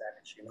nerve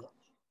damage, you know,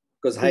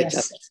 because high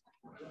chances.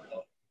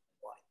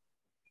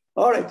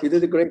 All right, you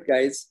did great,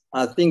 guys.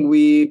 I think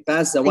we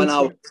passed the 1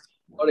 hour.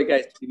 Sorry,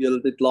 guys, to give you a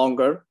little bit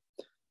longer.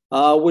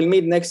 We'll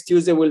meet next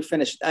Tuesday. We'll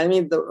finish. I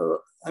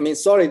mean,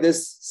 sorry,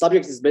 this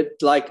subject is a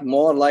bit like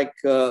more like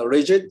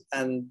rigid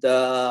and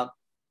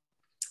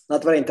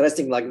not very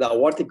interesting like the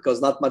aortic because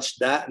not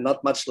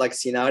much like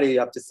scenario you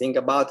have to think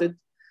about it.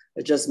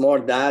 It's just more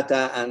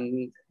data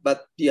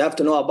but you have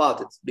to know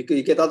about it because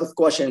you get a lot of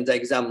questions in the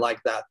exam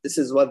like that. This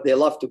is what they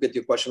love to get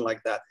you question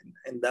like that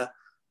in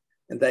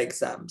the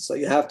exam. So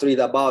you have to read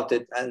about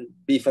it and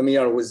be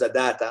familiar with the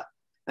data.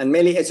 And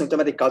mainly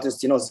asymptomatic carotid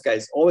stenosis,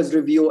 guys. Always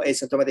review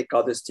asymptomatic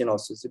carotid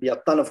stenosis. There'll be a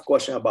ton of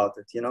questions about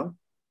it, you know?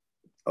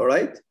 All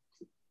right?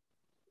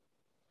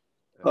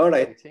 All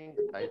right.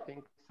 I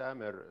think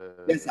Samer,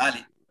 yes,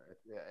 Ali.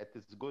 It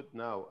is good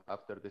now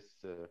after this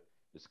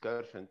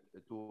discussion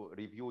to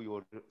review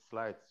your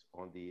slides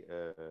on the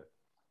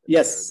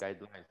yes.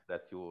 Guidelines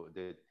that you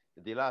did.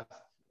 The last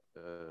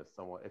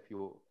someone, if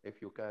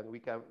you can, we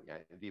can. Yeah,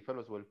 the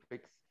fellows will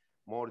fix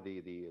more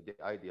the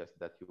ideas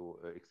that you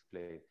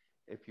explain.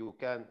 If you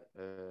can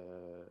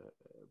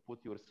put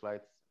your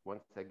slides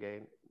once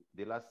again,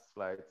 the last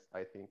slides,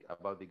 I think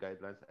about the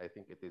guidelines, I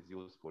think it is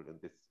useful in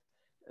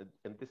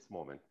this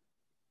moment.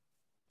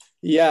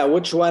 Yeah,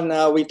 which one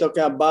we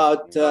talking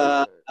about?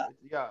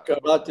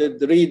 Carotid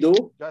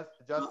redo.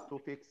 Just to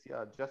fix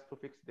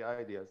the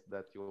ideas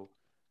that you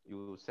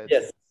said.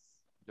 Yes.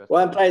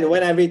 Well, I'm trying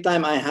when every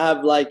time I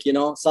have like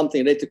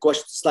something related to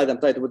question slide, I'm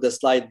trying to put the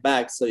slide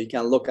back so you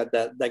can look at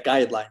the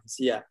guidelines.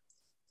 Yeah.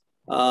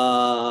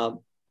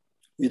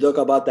 We talk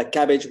about the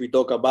cabbage, we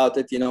talk about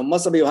it,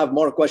 most of you have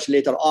more questions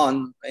later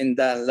on in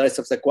the rest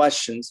of the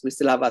questions. We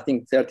still have, I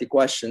think, 30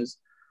 questions.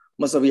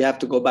 Most of you have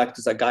to go back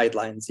to the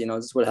guidelines,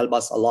 this will help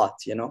us a lot,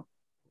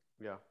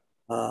 Yeah.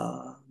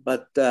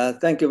 But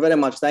thank you very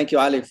much. Thank you,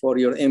 Ali, for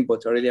your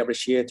input. I really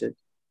appreciate it.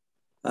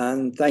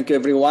 And thank you,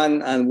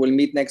 everyone. And we'll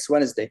meet next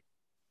Wednesday.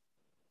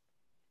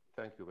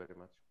 Thank you very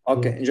much.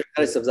 Okay. Enjoy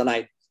the rest of the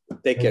night.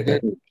 Take care.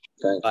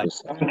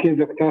 Thank you,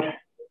 Doctor.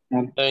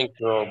 Thank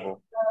you,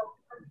 Robo.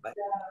 Bye.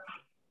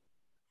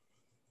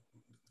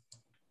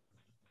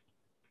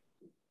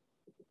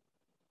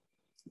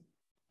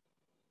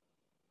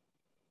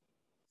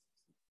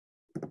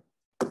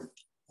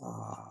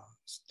 Ah.